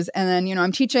 teenagers and then,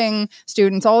 I'm teaching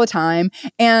students all the time.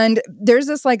 And there's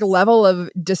this like level of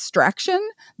distraction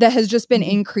that has just been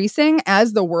increasing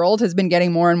as the world has been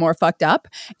getting more and more fucked up.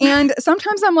 And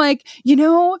sometimes I'm like,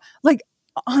 like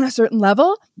on a certain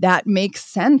level, that makes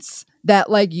sense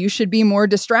that like you should be more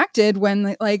distracted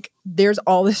when like there's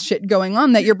all this shit going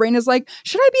on, that your brain is like,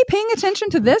 should I be paying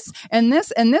attention to this and this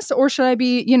and this, or should I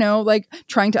be, like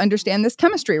trying to understand this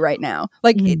chemistry right now?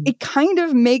 Like it kind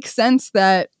of makes sense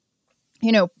that,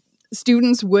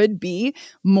 students would be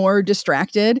more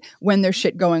distracted when there's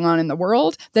shit going on in the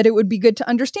world, that it would be good to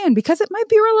understand because it might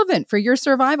be relevant for your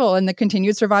survival and the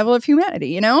continued survival of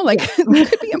humanity, like it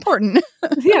could be important.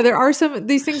 There are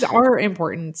these things are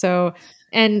important. So,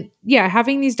 and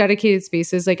having these dedicated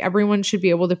spaces, like everyone should be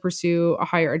able to pursue a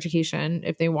higher education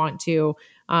if they want to,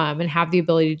 and have the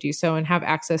ability to do so and have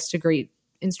access to great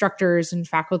instructors and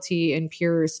faculty and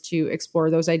peers to explore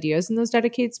those ideas in those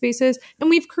dedicated spaces. And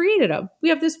we've created them. We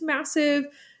have this massive,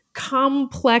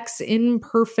 complex,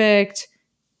 imperfect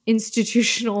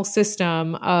institutional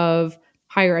system of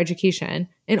higher education.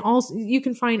 And also you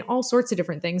can find all sorts of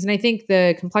different things. And I think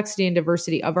the complexity and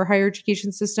diversity of our higher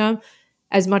education system,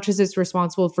 as much as it's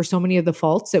responsible for so many of the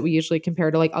faults that we usually compare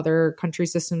to like other country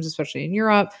systems, especially in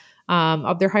Europe,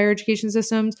 of their higher education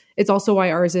systems, it's also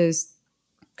why ours is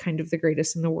kind of the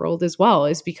greatest in the world as well,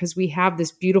 is because we have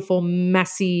this beautiful,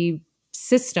 messy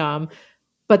system,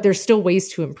 but there's still ways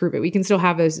to improve it. We can still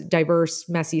have a diverse,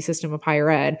 messy system of higher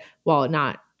ed while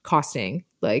not costing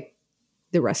like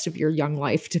the rest of your young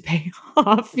life to pay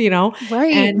off,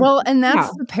 Right. And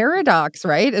that's the paradox,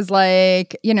 right? Is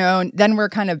like, then we're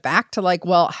kind of back to like,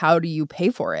 well, how do you pay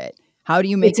for it? How do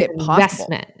you make it possible?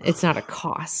 Investment. It's not a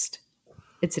cost.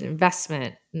 It's an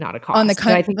investment, not a cost.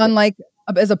 Unlike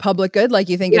as a public good, like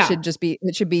you think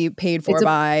it should be paid for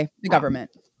by the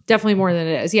government. Definitely more than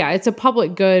it is. Yeah, it's a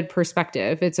public good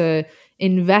perspective. It's a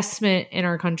investment in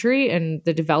our country and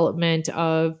the development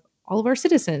of all of our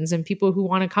citizens and people who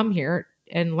want to come here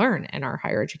and learn in our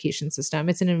higher education system.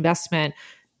 It's an investment,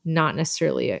 not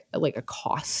necessarily like a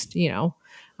cost,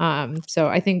 So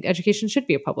I think education should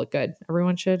be a public good.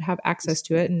 Everyone should have access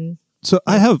to it. And so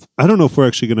I don't know if we're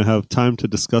actually going to have time to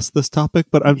discuss this topic,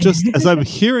 but I'm just, as I'm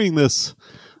hearing this,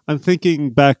 I'm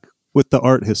thinking back with the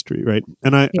art history, right?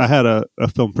 And I had a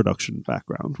film production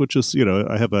background, which is,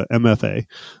 I have a MFA.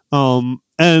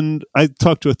 And I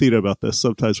talk to Athena about this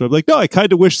sometimes where I'm like, no, I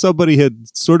kind of wish somebody had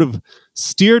sort of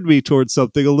steered me towards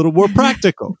something a little more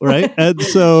practical, right? And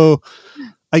so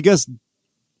I guess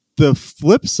the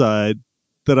flip side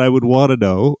that I would want to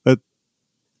know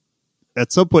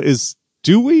at some point is,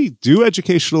 do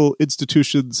educational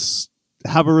institutions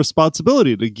have a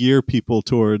responsibility to gear people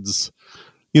towards,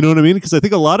 you know what I mean? Because I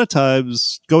think a lot of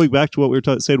times, going back to what we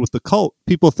were saying with the cult,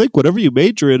 people think whatever you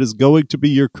major in is going to be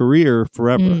your career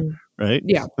forever, right?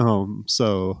 Yeah.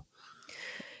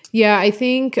 Yeah, I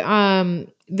think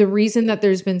the reason that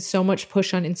there's been so much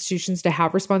push on institutions to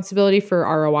have responsibility for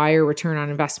ROI or return on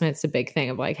investment, it's a big thing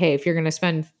of like, hey, if you're going to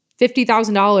spend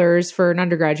 $50,000 for an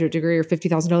undergraduate degree or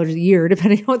 $50,000 a year,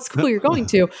 depending on what school you're going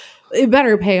to, it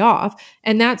better pay off.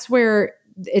 And that's where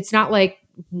it's not like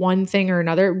one thing or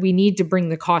another. We need to bring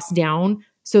the cost down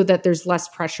so that there's less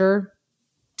pressure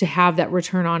to have that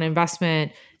return on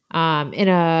investment in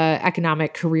a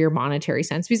economic career monetary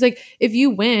sense. Because like if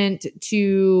you went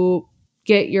to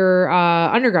get your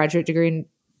undergraduate degree in,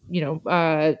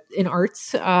 in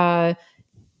arts,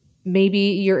 maybe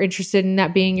you're interested in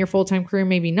that being your full-time career,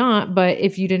 maybe not. But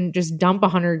if you didn't just dump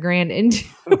 $100,000 into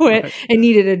it and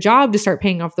needed a job to start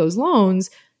paying off those loans,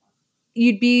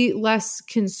 you'd be less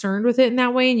concerned with it in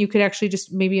that way. And you could actually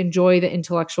just maybe enjoy the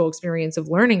intellectual experience of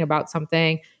learning about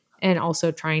something and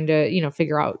also trying to,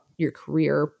 figure out your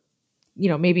career,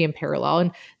 maybe in parallel.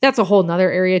 And that's a whole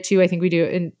nother area too. I think we do,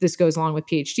 and this goes along with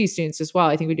PhD students as well.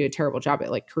 I think we do a terrible job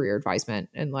at like career advisement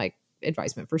and like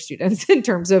advisement for students in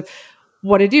terms of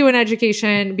what to do in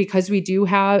education, because we do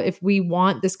have, if we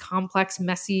want this complex,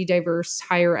 messy, diverse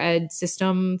higher ed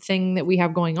system thing that we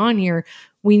have going on here,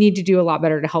 we need to do a lot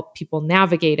better to help people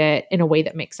navigate it in a way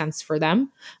that makes sense for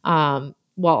them, while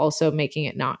also making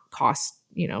it not cost,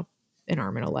 an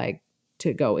arm and a leg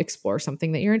to go explore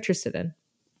something that you're interested in.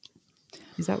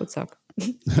 Because that would suck.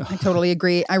 I totally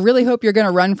agree. I really hope you're going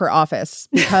to run for office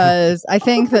because I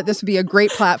think that this would be a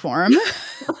great platform.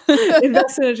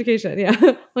 Invest in education. Yeah.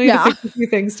 Well, you have to fix a few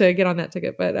things to get on that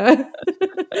ticket, but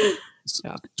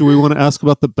yeah. Do we want to ask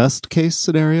about the best case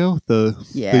scenario? The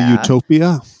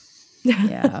utopia?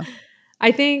 Yeah.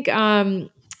 I think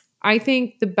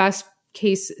the best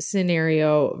case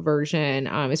scenario version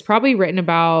is probably written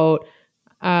about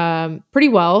pretty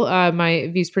well. My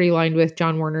view's pretty aligned with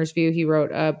John Warner's view. He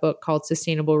wrote a book called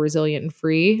Sustainable, Resilient, and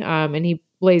Free. And he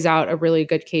lays out a really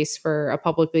good case for a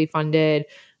publicly funded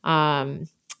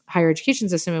higher education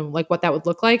system and like what that would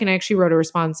look like. And I actually wrote a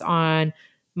response on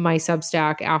my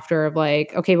Substack after of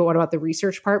like, okay, but what about the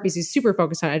research part? Because he's super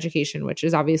focused on education, which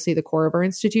is obviously the core of our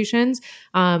institutions.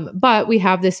 But we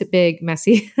have this big,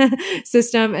 messy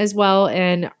system as well.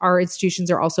 And our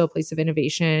institutions are also a place of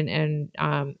innovation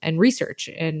and research.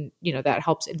 And, that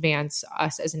helps advance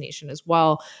us as a nation as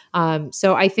well.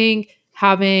 So I think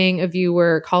having a view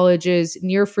where college is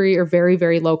near free or very,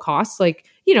 very low cost, like,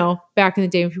 back in the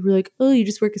day when people were like, oh, you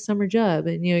just work a summer job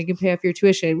and, you can pay off your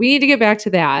tuition. We need to get back to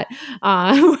that,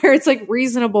 where it's like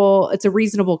reasonable. It's a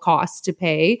reasonable cost to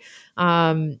pay,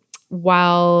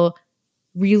 while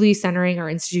really centering our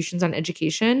institutions on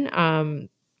education.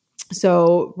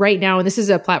 So right now, and this is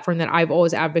a platform that I've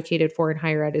always advocated for in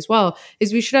higher ed as well,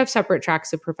 is we should have separate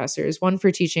tracks of professors, one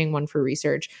for teaching, one for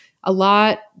research.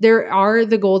 There are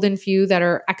the golden few that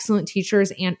are excellent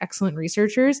teachers and excellent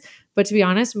researchers. But to be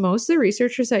honest, most of the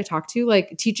researchers I talk to,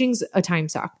 like teaching's a time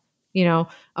suck.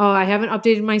 I haven't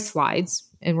updated my slides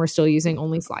and we're still using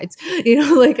only slides.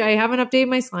 Like I haven't updated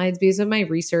my slides because of my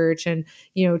research and,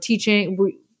 teaching.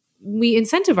 We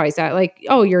incentivize that. Like,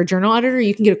 oh, you're a journal editor,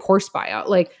 you can get a course buyout.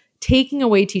 Like, taking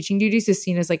away teaching duties is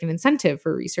seen as like an incentive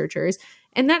for researchers.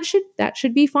 And that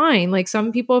should be fine. Like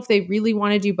some people, if they really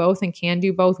want to do both and can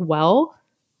do both well,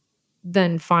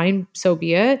 then fine, so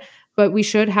be it. But we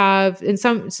should have, the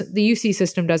UC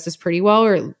system does this pretty well,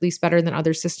 or at least better than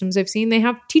other systems I've seen. They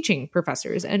have teaching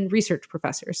professors and research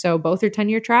professors. So both are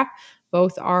tenure track,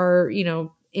 both are,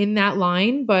 in that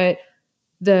line, but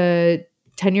the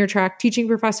tenure track teaching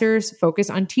professors focus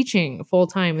on teaching full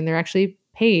time and they're actually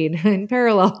paid in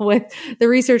parallel with the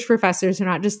research professors are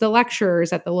not just the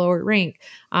lecturers at the lower rank.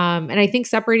 And I think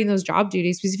separating those job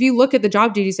duties, because if you look at the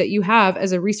job duties that you have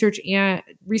as a researcher and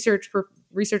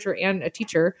a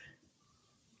teacher,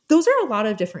 those are a lot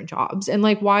of different jobs. And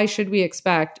like, why should we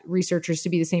expect researchers to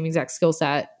be the same exact skill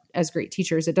set as great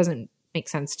teachers? It doesn't make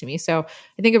sense to me. So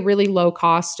I think a really low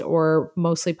cost or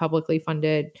mostly publicly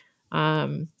funded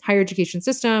higher education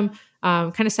system,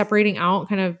 kind of separating out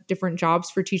kind of different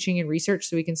jobs for teaching and research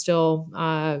so we can still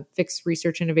fix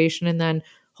research innovation. And then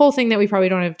whole thing that we probably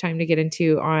don't have time to get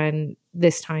into on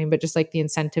this time, but just like the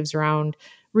incentives around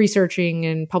researching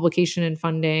and publication and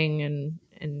funding and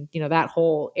that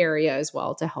whole area as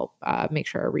well to help make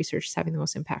sure our research is having the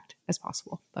most impact as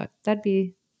possible. But that'd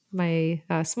be my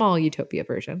small utopia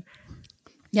version.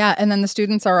 Yeah. And then the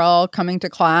students are all coming to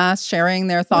class, sharing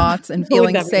their thoughts and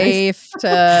feeling safe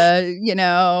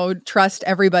to, trust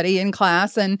everybody in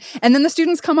class. And then the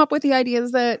students come up with the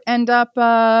ideas that end up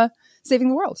saving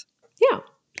the world. Yeah.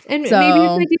 And maybe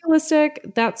it's idealistic.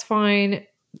 That's fine.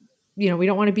 We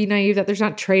don't want to be naive that there's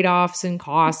not trade-offs and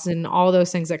costs and all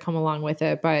those things that come along with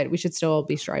it, but we should still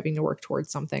be striving to work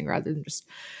towards something rather than just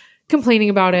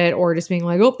complaining about it or just being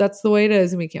like, oh, that's the way it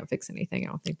is and we can't fix anything. I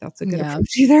don't think that's a good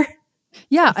approach either.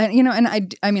 Yeah. And,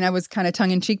 and I mean, I was kind of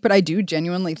tongue in cheek, but I do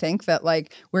genuinely think that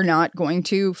like, we're not going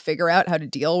to figure out how to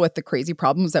deal with the crazy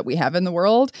problems that we have in the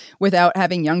world without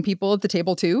having young people at the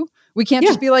table too. We can't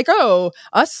just be like, oh,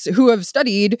 us who have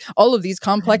studied all of these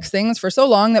complex things for so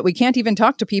long that we can't even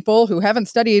talk to people who haven't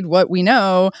studied what we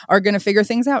know are going to figure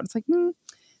things out. It's like,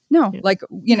 no, like,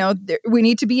 we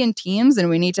need to be in teams and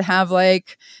we need to have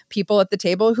like people at the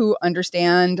table who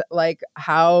understand like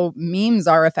how memes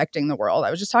are affecting the world.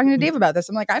 I was just talking to Dave about this.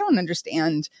 I'm like, I don't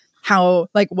understand how,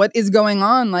 like, what is going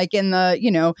on, like in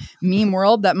the, meme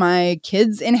world that my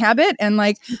kids inhabit. And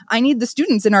like, I need the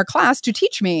students in our class to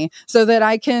teach me so that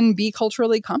I can be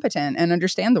culturally competent and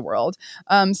understand the world.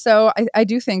 So I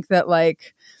do think that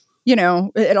like,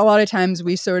 a lot of times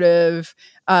we sort of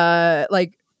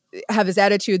like, have this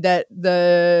attitude that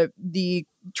the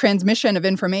transmission of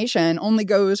information only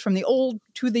goes from the old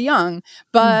to the young,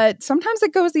 but sometimes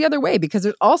it goes the other way because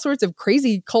there's all sorts of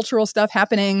crazy cultural stuff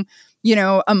happening,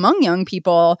 among young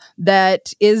people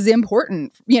that is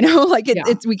important, like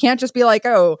it's, we can't just be like,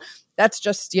 oh, that's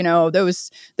just,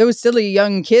 those silly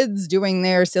young kids doing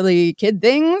their silly kid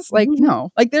things. Like, no,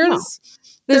 like there are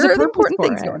important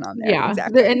things going on there. Yeah.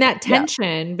 Exactly. And that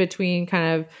tension between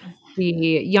kind of the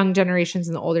young generations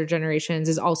and the older generations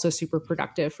is also super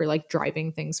productive for like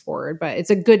driving things forward, but it's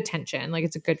a good tension. Like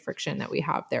it's a good friction that we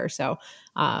have there. So,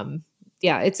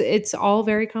 it's all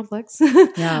very complex,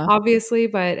 obviously,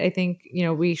 but I think,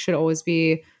 we should always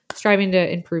be striving to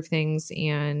improve things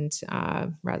and,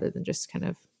 rather than just kind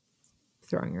of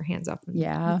throwing your hands up. The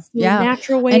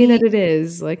natural way that it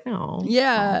is like, no.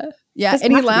 Yeah. Yeah.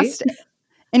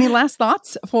 Any last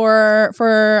thoughts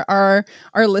for our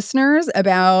listeners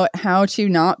about how to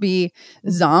not be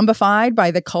zombified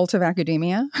by the cult of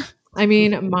academia? I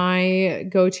mean, my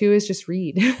go-to is just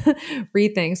read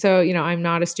things. So, I'm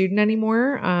not a student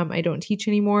anymore. I don't teach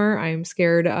anymore. I'm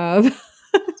scared of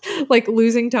like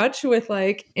losing touch with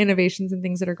like innovations and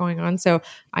things that are going on. So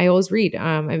I always read.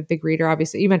 I'm a big reader.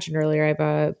 Obviously, you mentioned earlier, I have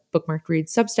a Bookmarked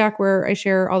Reads Substack where I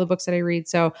share all the books that I read.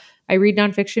 So I read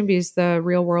nonfiction because the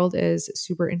real world is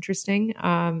super interesting.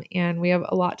 And we have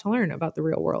a lot to learn about the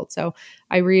real world. So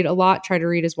I read a lot, try to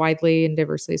read as widely and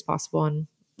diversely as possible on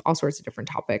all sorts of different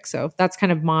topics. So that's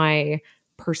kind of my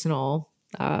personal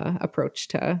approach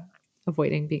to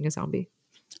avoiding being a zombie.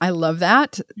 I love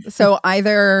that. So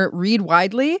either read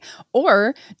widely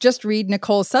or just read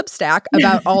Nicole's Substack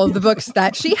about all of the books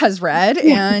that she has read.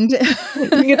 And you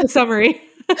can get the summary.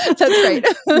 That's right.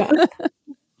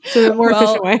 So a more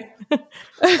efficient way.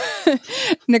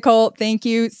 Nicole, thank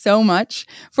you so much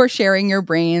for sharing your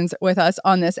brains with us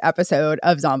on this episode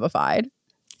of Zombified.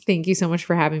 Thank you so much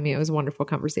for having me. It was a wonderful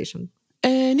conversation.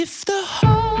 And if the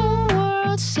whole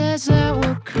world says that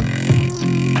we're cool,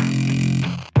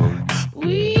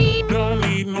 we don't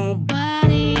need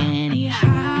nobody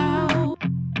anyhow.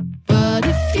 But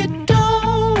if you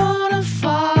don't want to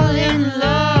fall in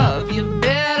love, you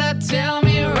better tell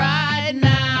me right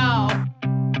now.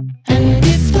 And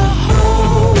if the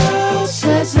whole world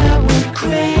says that we're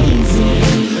crazy,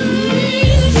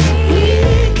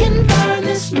 we can burn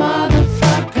this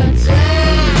motherfucker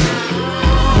down.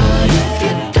 But if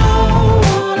you don't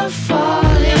want to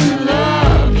fall in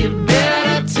love, you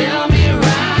better tell me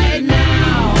right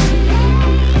now.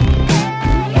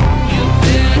 You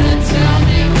better tell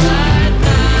me right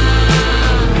now.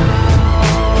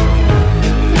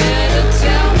 Better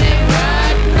tell me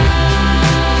right now.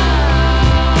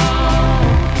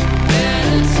 Better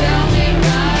tell me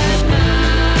right now.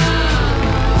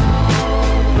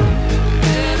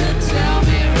 Better tell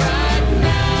me right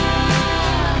now.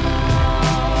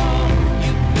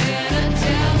 You better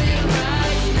tell me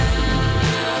right now.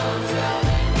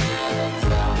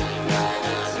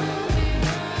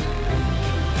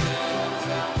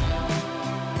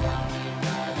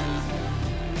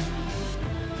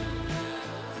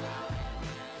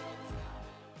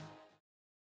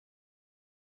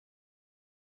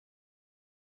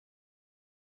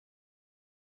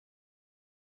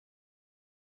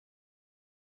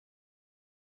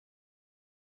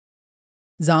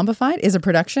 Zombified is a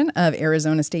production of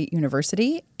Arizona State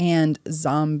University and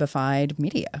Zombified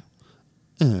Media.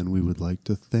 And we would like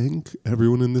to thank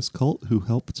everyone in this cult who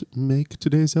helped make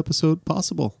today's episode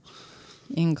possible.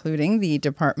 Including the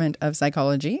Department of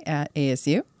Psychology at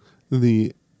ASU,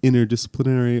 The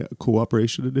Interdisciplinary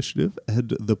Cooperation Initiative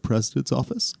and the President's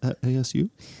Office at ASU.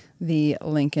 the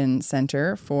Lincoln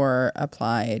Center for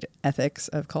Applied Ethics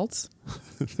of Cults,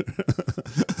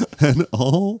 And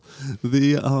all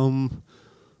the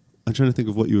I'm trying to think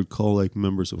of what you would call like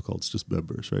members of cults, just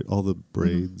members, right? All the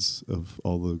braids of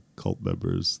all the cult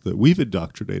members that we've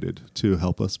indoctrinated to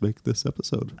help us make this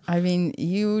episode. I mean,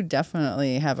 you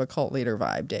definitely have a cult leader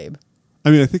vibe, Dave. I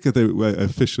mean, I think that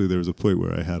officially there was a point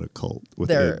where I had a cult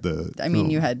with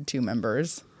you had 2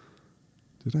 members,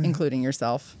 Did I? including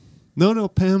yourself. No,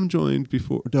 Pam joined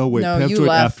before. No, wait, No, Pam you joined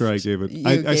left. after I gave it.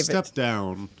 I stepped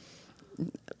down.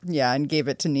 Yeah, and gave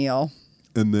it to Neil.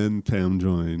 And then Pam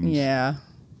joined. Yeah.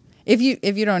 If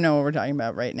you don't know what we're talking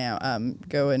about right now,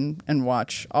 go and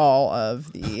watch all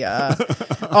of the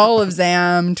all of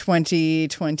ZAM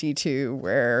 2022,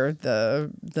 where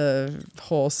the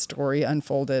whole story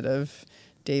unfolded of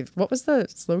Dave. What was the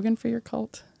slogan for your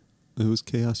cult? It was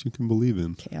chaos you can believe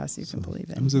in. Chaos you can believe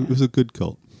in. It was a good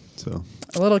cult. So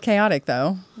a little chaotic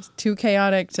though. It's too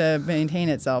chaotic to maintain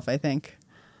itself, I think.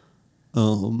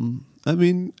 I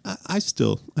mean, I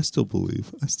still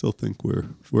believe. I still think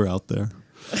we're out there.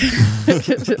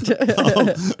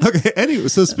 Okay. Anyway,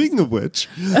 so speaking of which,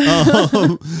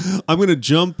 I'm going to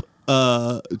jump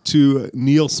to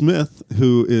Neil Smith,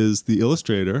 who is the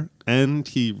illustrator, and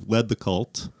he led the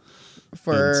cult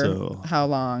for how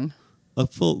long?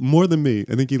 More than me.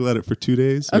 I think he led it for 2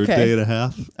 days or a day and a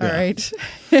half. All right.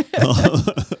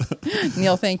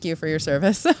 Neil, thank you for your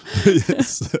service.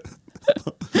 Yes.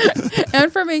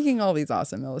 And for making all these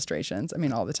awesome illustrations. I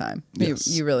mean, all the time. Yes.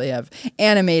 You really have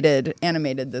animated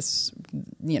this,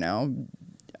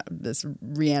 this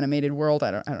reanimated world.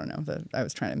 I don't know. I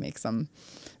was trying to make some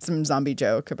zombie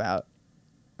joke about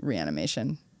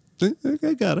reanimation.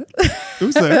 I got it. It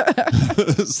was there.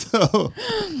 So,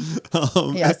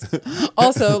 yes.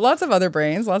 Also, lots of other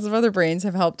brains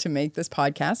have helped to make this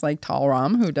podcast, like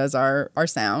Talram, who does our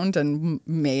sound and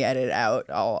may edit out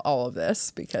all of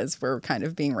this because we're kind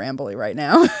of being rambly right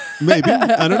now. Maybe.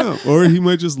 I don't know. Or he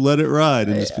might just let it ride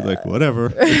and just be like,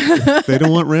 whatever. If they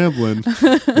don't want rambling,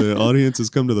 the audience has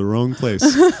come to the wrong place.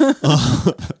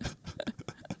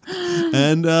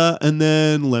 And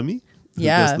then Lemmy.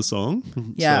 Does the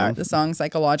song. Yeah, the song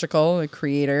Psychological, the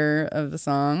creator of the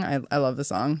song. I love the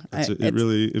song.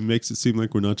 It makes it seem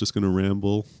like we're not just going to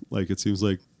ramble. Like it seems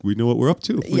like we know what we're up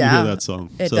to when you hear that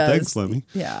song. So thanks, Lemmy.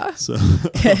 Yeah. So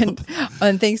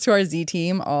and thanks to our Z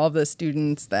team, all of the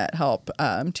students that help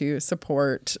to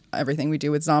support everything we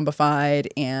do with Zombified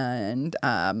and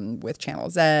with Channel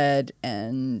Z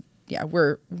and. Yeah,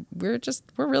 we're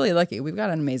really lucky. We've got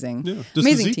an amazing Does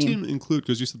amazing the Z team include,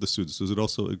 because you said the students, does it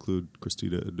also include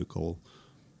Christina and Nicole,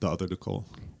 the other Nicole?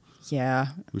 Yeah.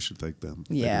 We should thank them.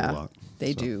 Yeah.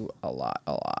 They do a lot.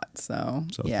 So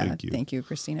yeah, thank you,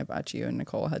 Christina Bacci and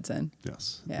Nicole Hudson.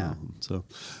 Yes. Yeah.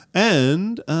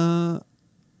 And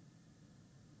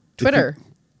Twitter.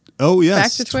 Oh,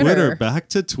 yes. Back to Twitter. Back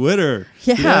to Twitter.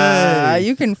 Yeah. Yay.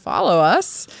 You can follow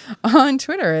us on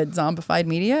Twitter at Zombified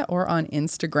Media or on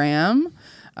Instagram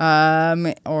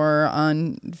or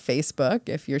on Facebook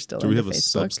if you're still into Facebook. Do we have a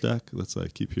Substack? That's I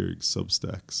keep hearing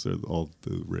Substacks are all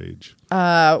the rage.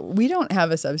 We don't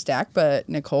have a Substack, but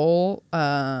Nicole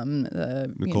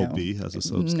B has a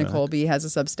Substack. Nicole B has a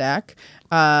Substack.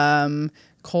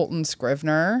 Colton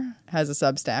Scrivener has a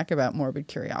Substack about morbid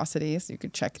curiosity, so you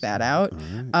could check that out.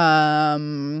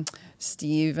 Right.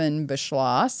 Stephen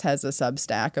Beschloss has a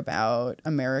Substack about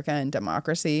America and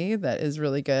democracy that is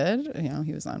really good.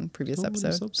 He was on previous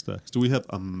episodes. Substacks. Do we have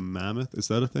a Mammoth? Is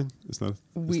that a thing?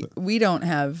 We don't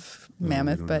have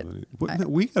Mammoth, but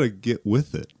we got to get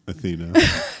with it, Athena.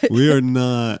 We are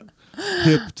not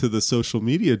hip to the social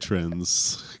media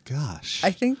trends. Gosh.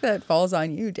 I think that falls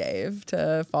on you, Dave,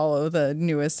 to follow the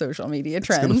newest social media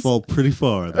trends. It's going to fall pretty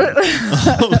far there.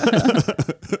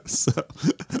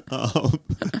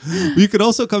 You could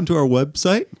also come to our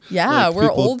website. Yeah, we're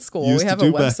old school. We have a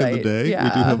website. Back in the day. Yeah.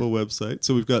 We do have a website.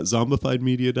 So we've got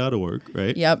zombifiedmedia.org,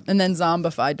 right? Yep. And then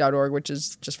zombified.org, which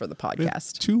is just for the podcast. We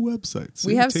have 2 websites. So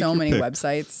we have so many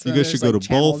websites. You guys should go to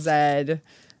Channel both. Z.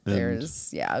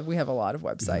 We have a lot of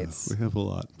websites. Yeah, we have a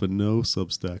lot, but no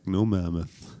Substack, no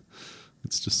Mammoth.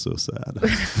 It's just so sad.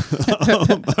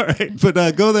 All right,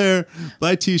 but go there,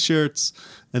 buy T-shirts,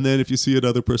 and then if you see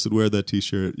another person wear that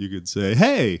T-shirt, you could say,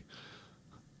 "Hey,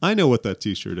 I know what that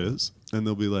T-shirt is," and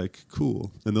they'll be like,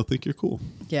 "Cool," and they'll think you're cool.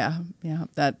 Yeah.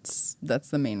 That's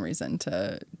the main reason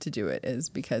to do it is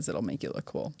because it'll make you look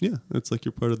cool. Yeah, it's like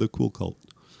you're part of the cool cult.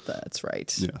 That's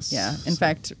right. Yes. Yeah. In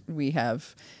fact, we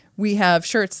have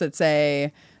shirts that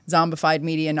say Zombified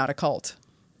Media, not a cult.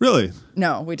 Really?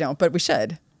 No, we don't, but we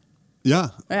should. Yeah.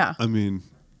 Yeah. I mean,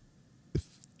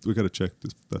 we got to check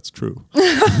if that's true.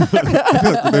 I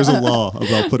feel like there's a law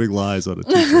about putting lies on a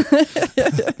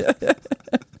T-shirt.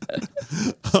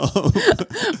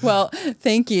 Well,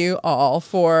 thank you all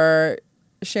for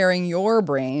sharing your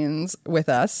brains with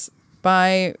us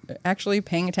by actually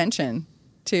paying attention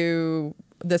to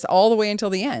this all the way until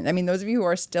the end. I mean, those of you who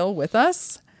are still with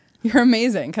us, you're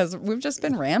amazing because we've just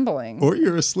been rambling. Or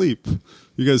you're asleep.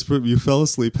 You fell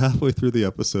asleep halfway through the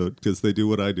episode because they do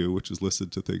what I do, which is listen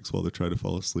to things while they try to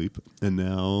fall asleep. And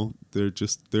now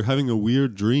they're having a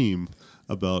weird dream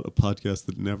about a podcast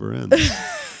that never ends.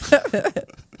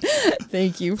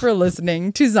 Thank you for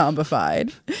listening to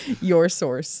Zombified, your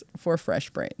source for fresh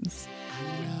brains. I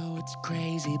know it's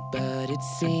crazy, but it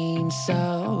seems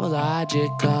so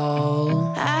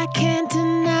logical. I can't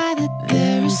deny that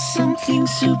there is something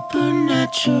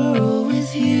supernatural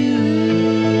with you.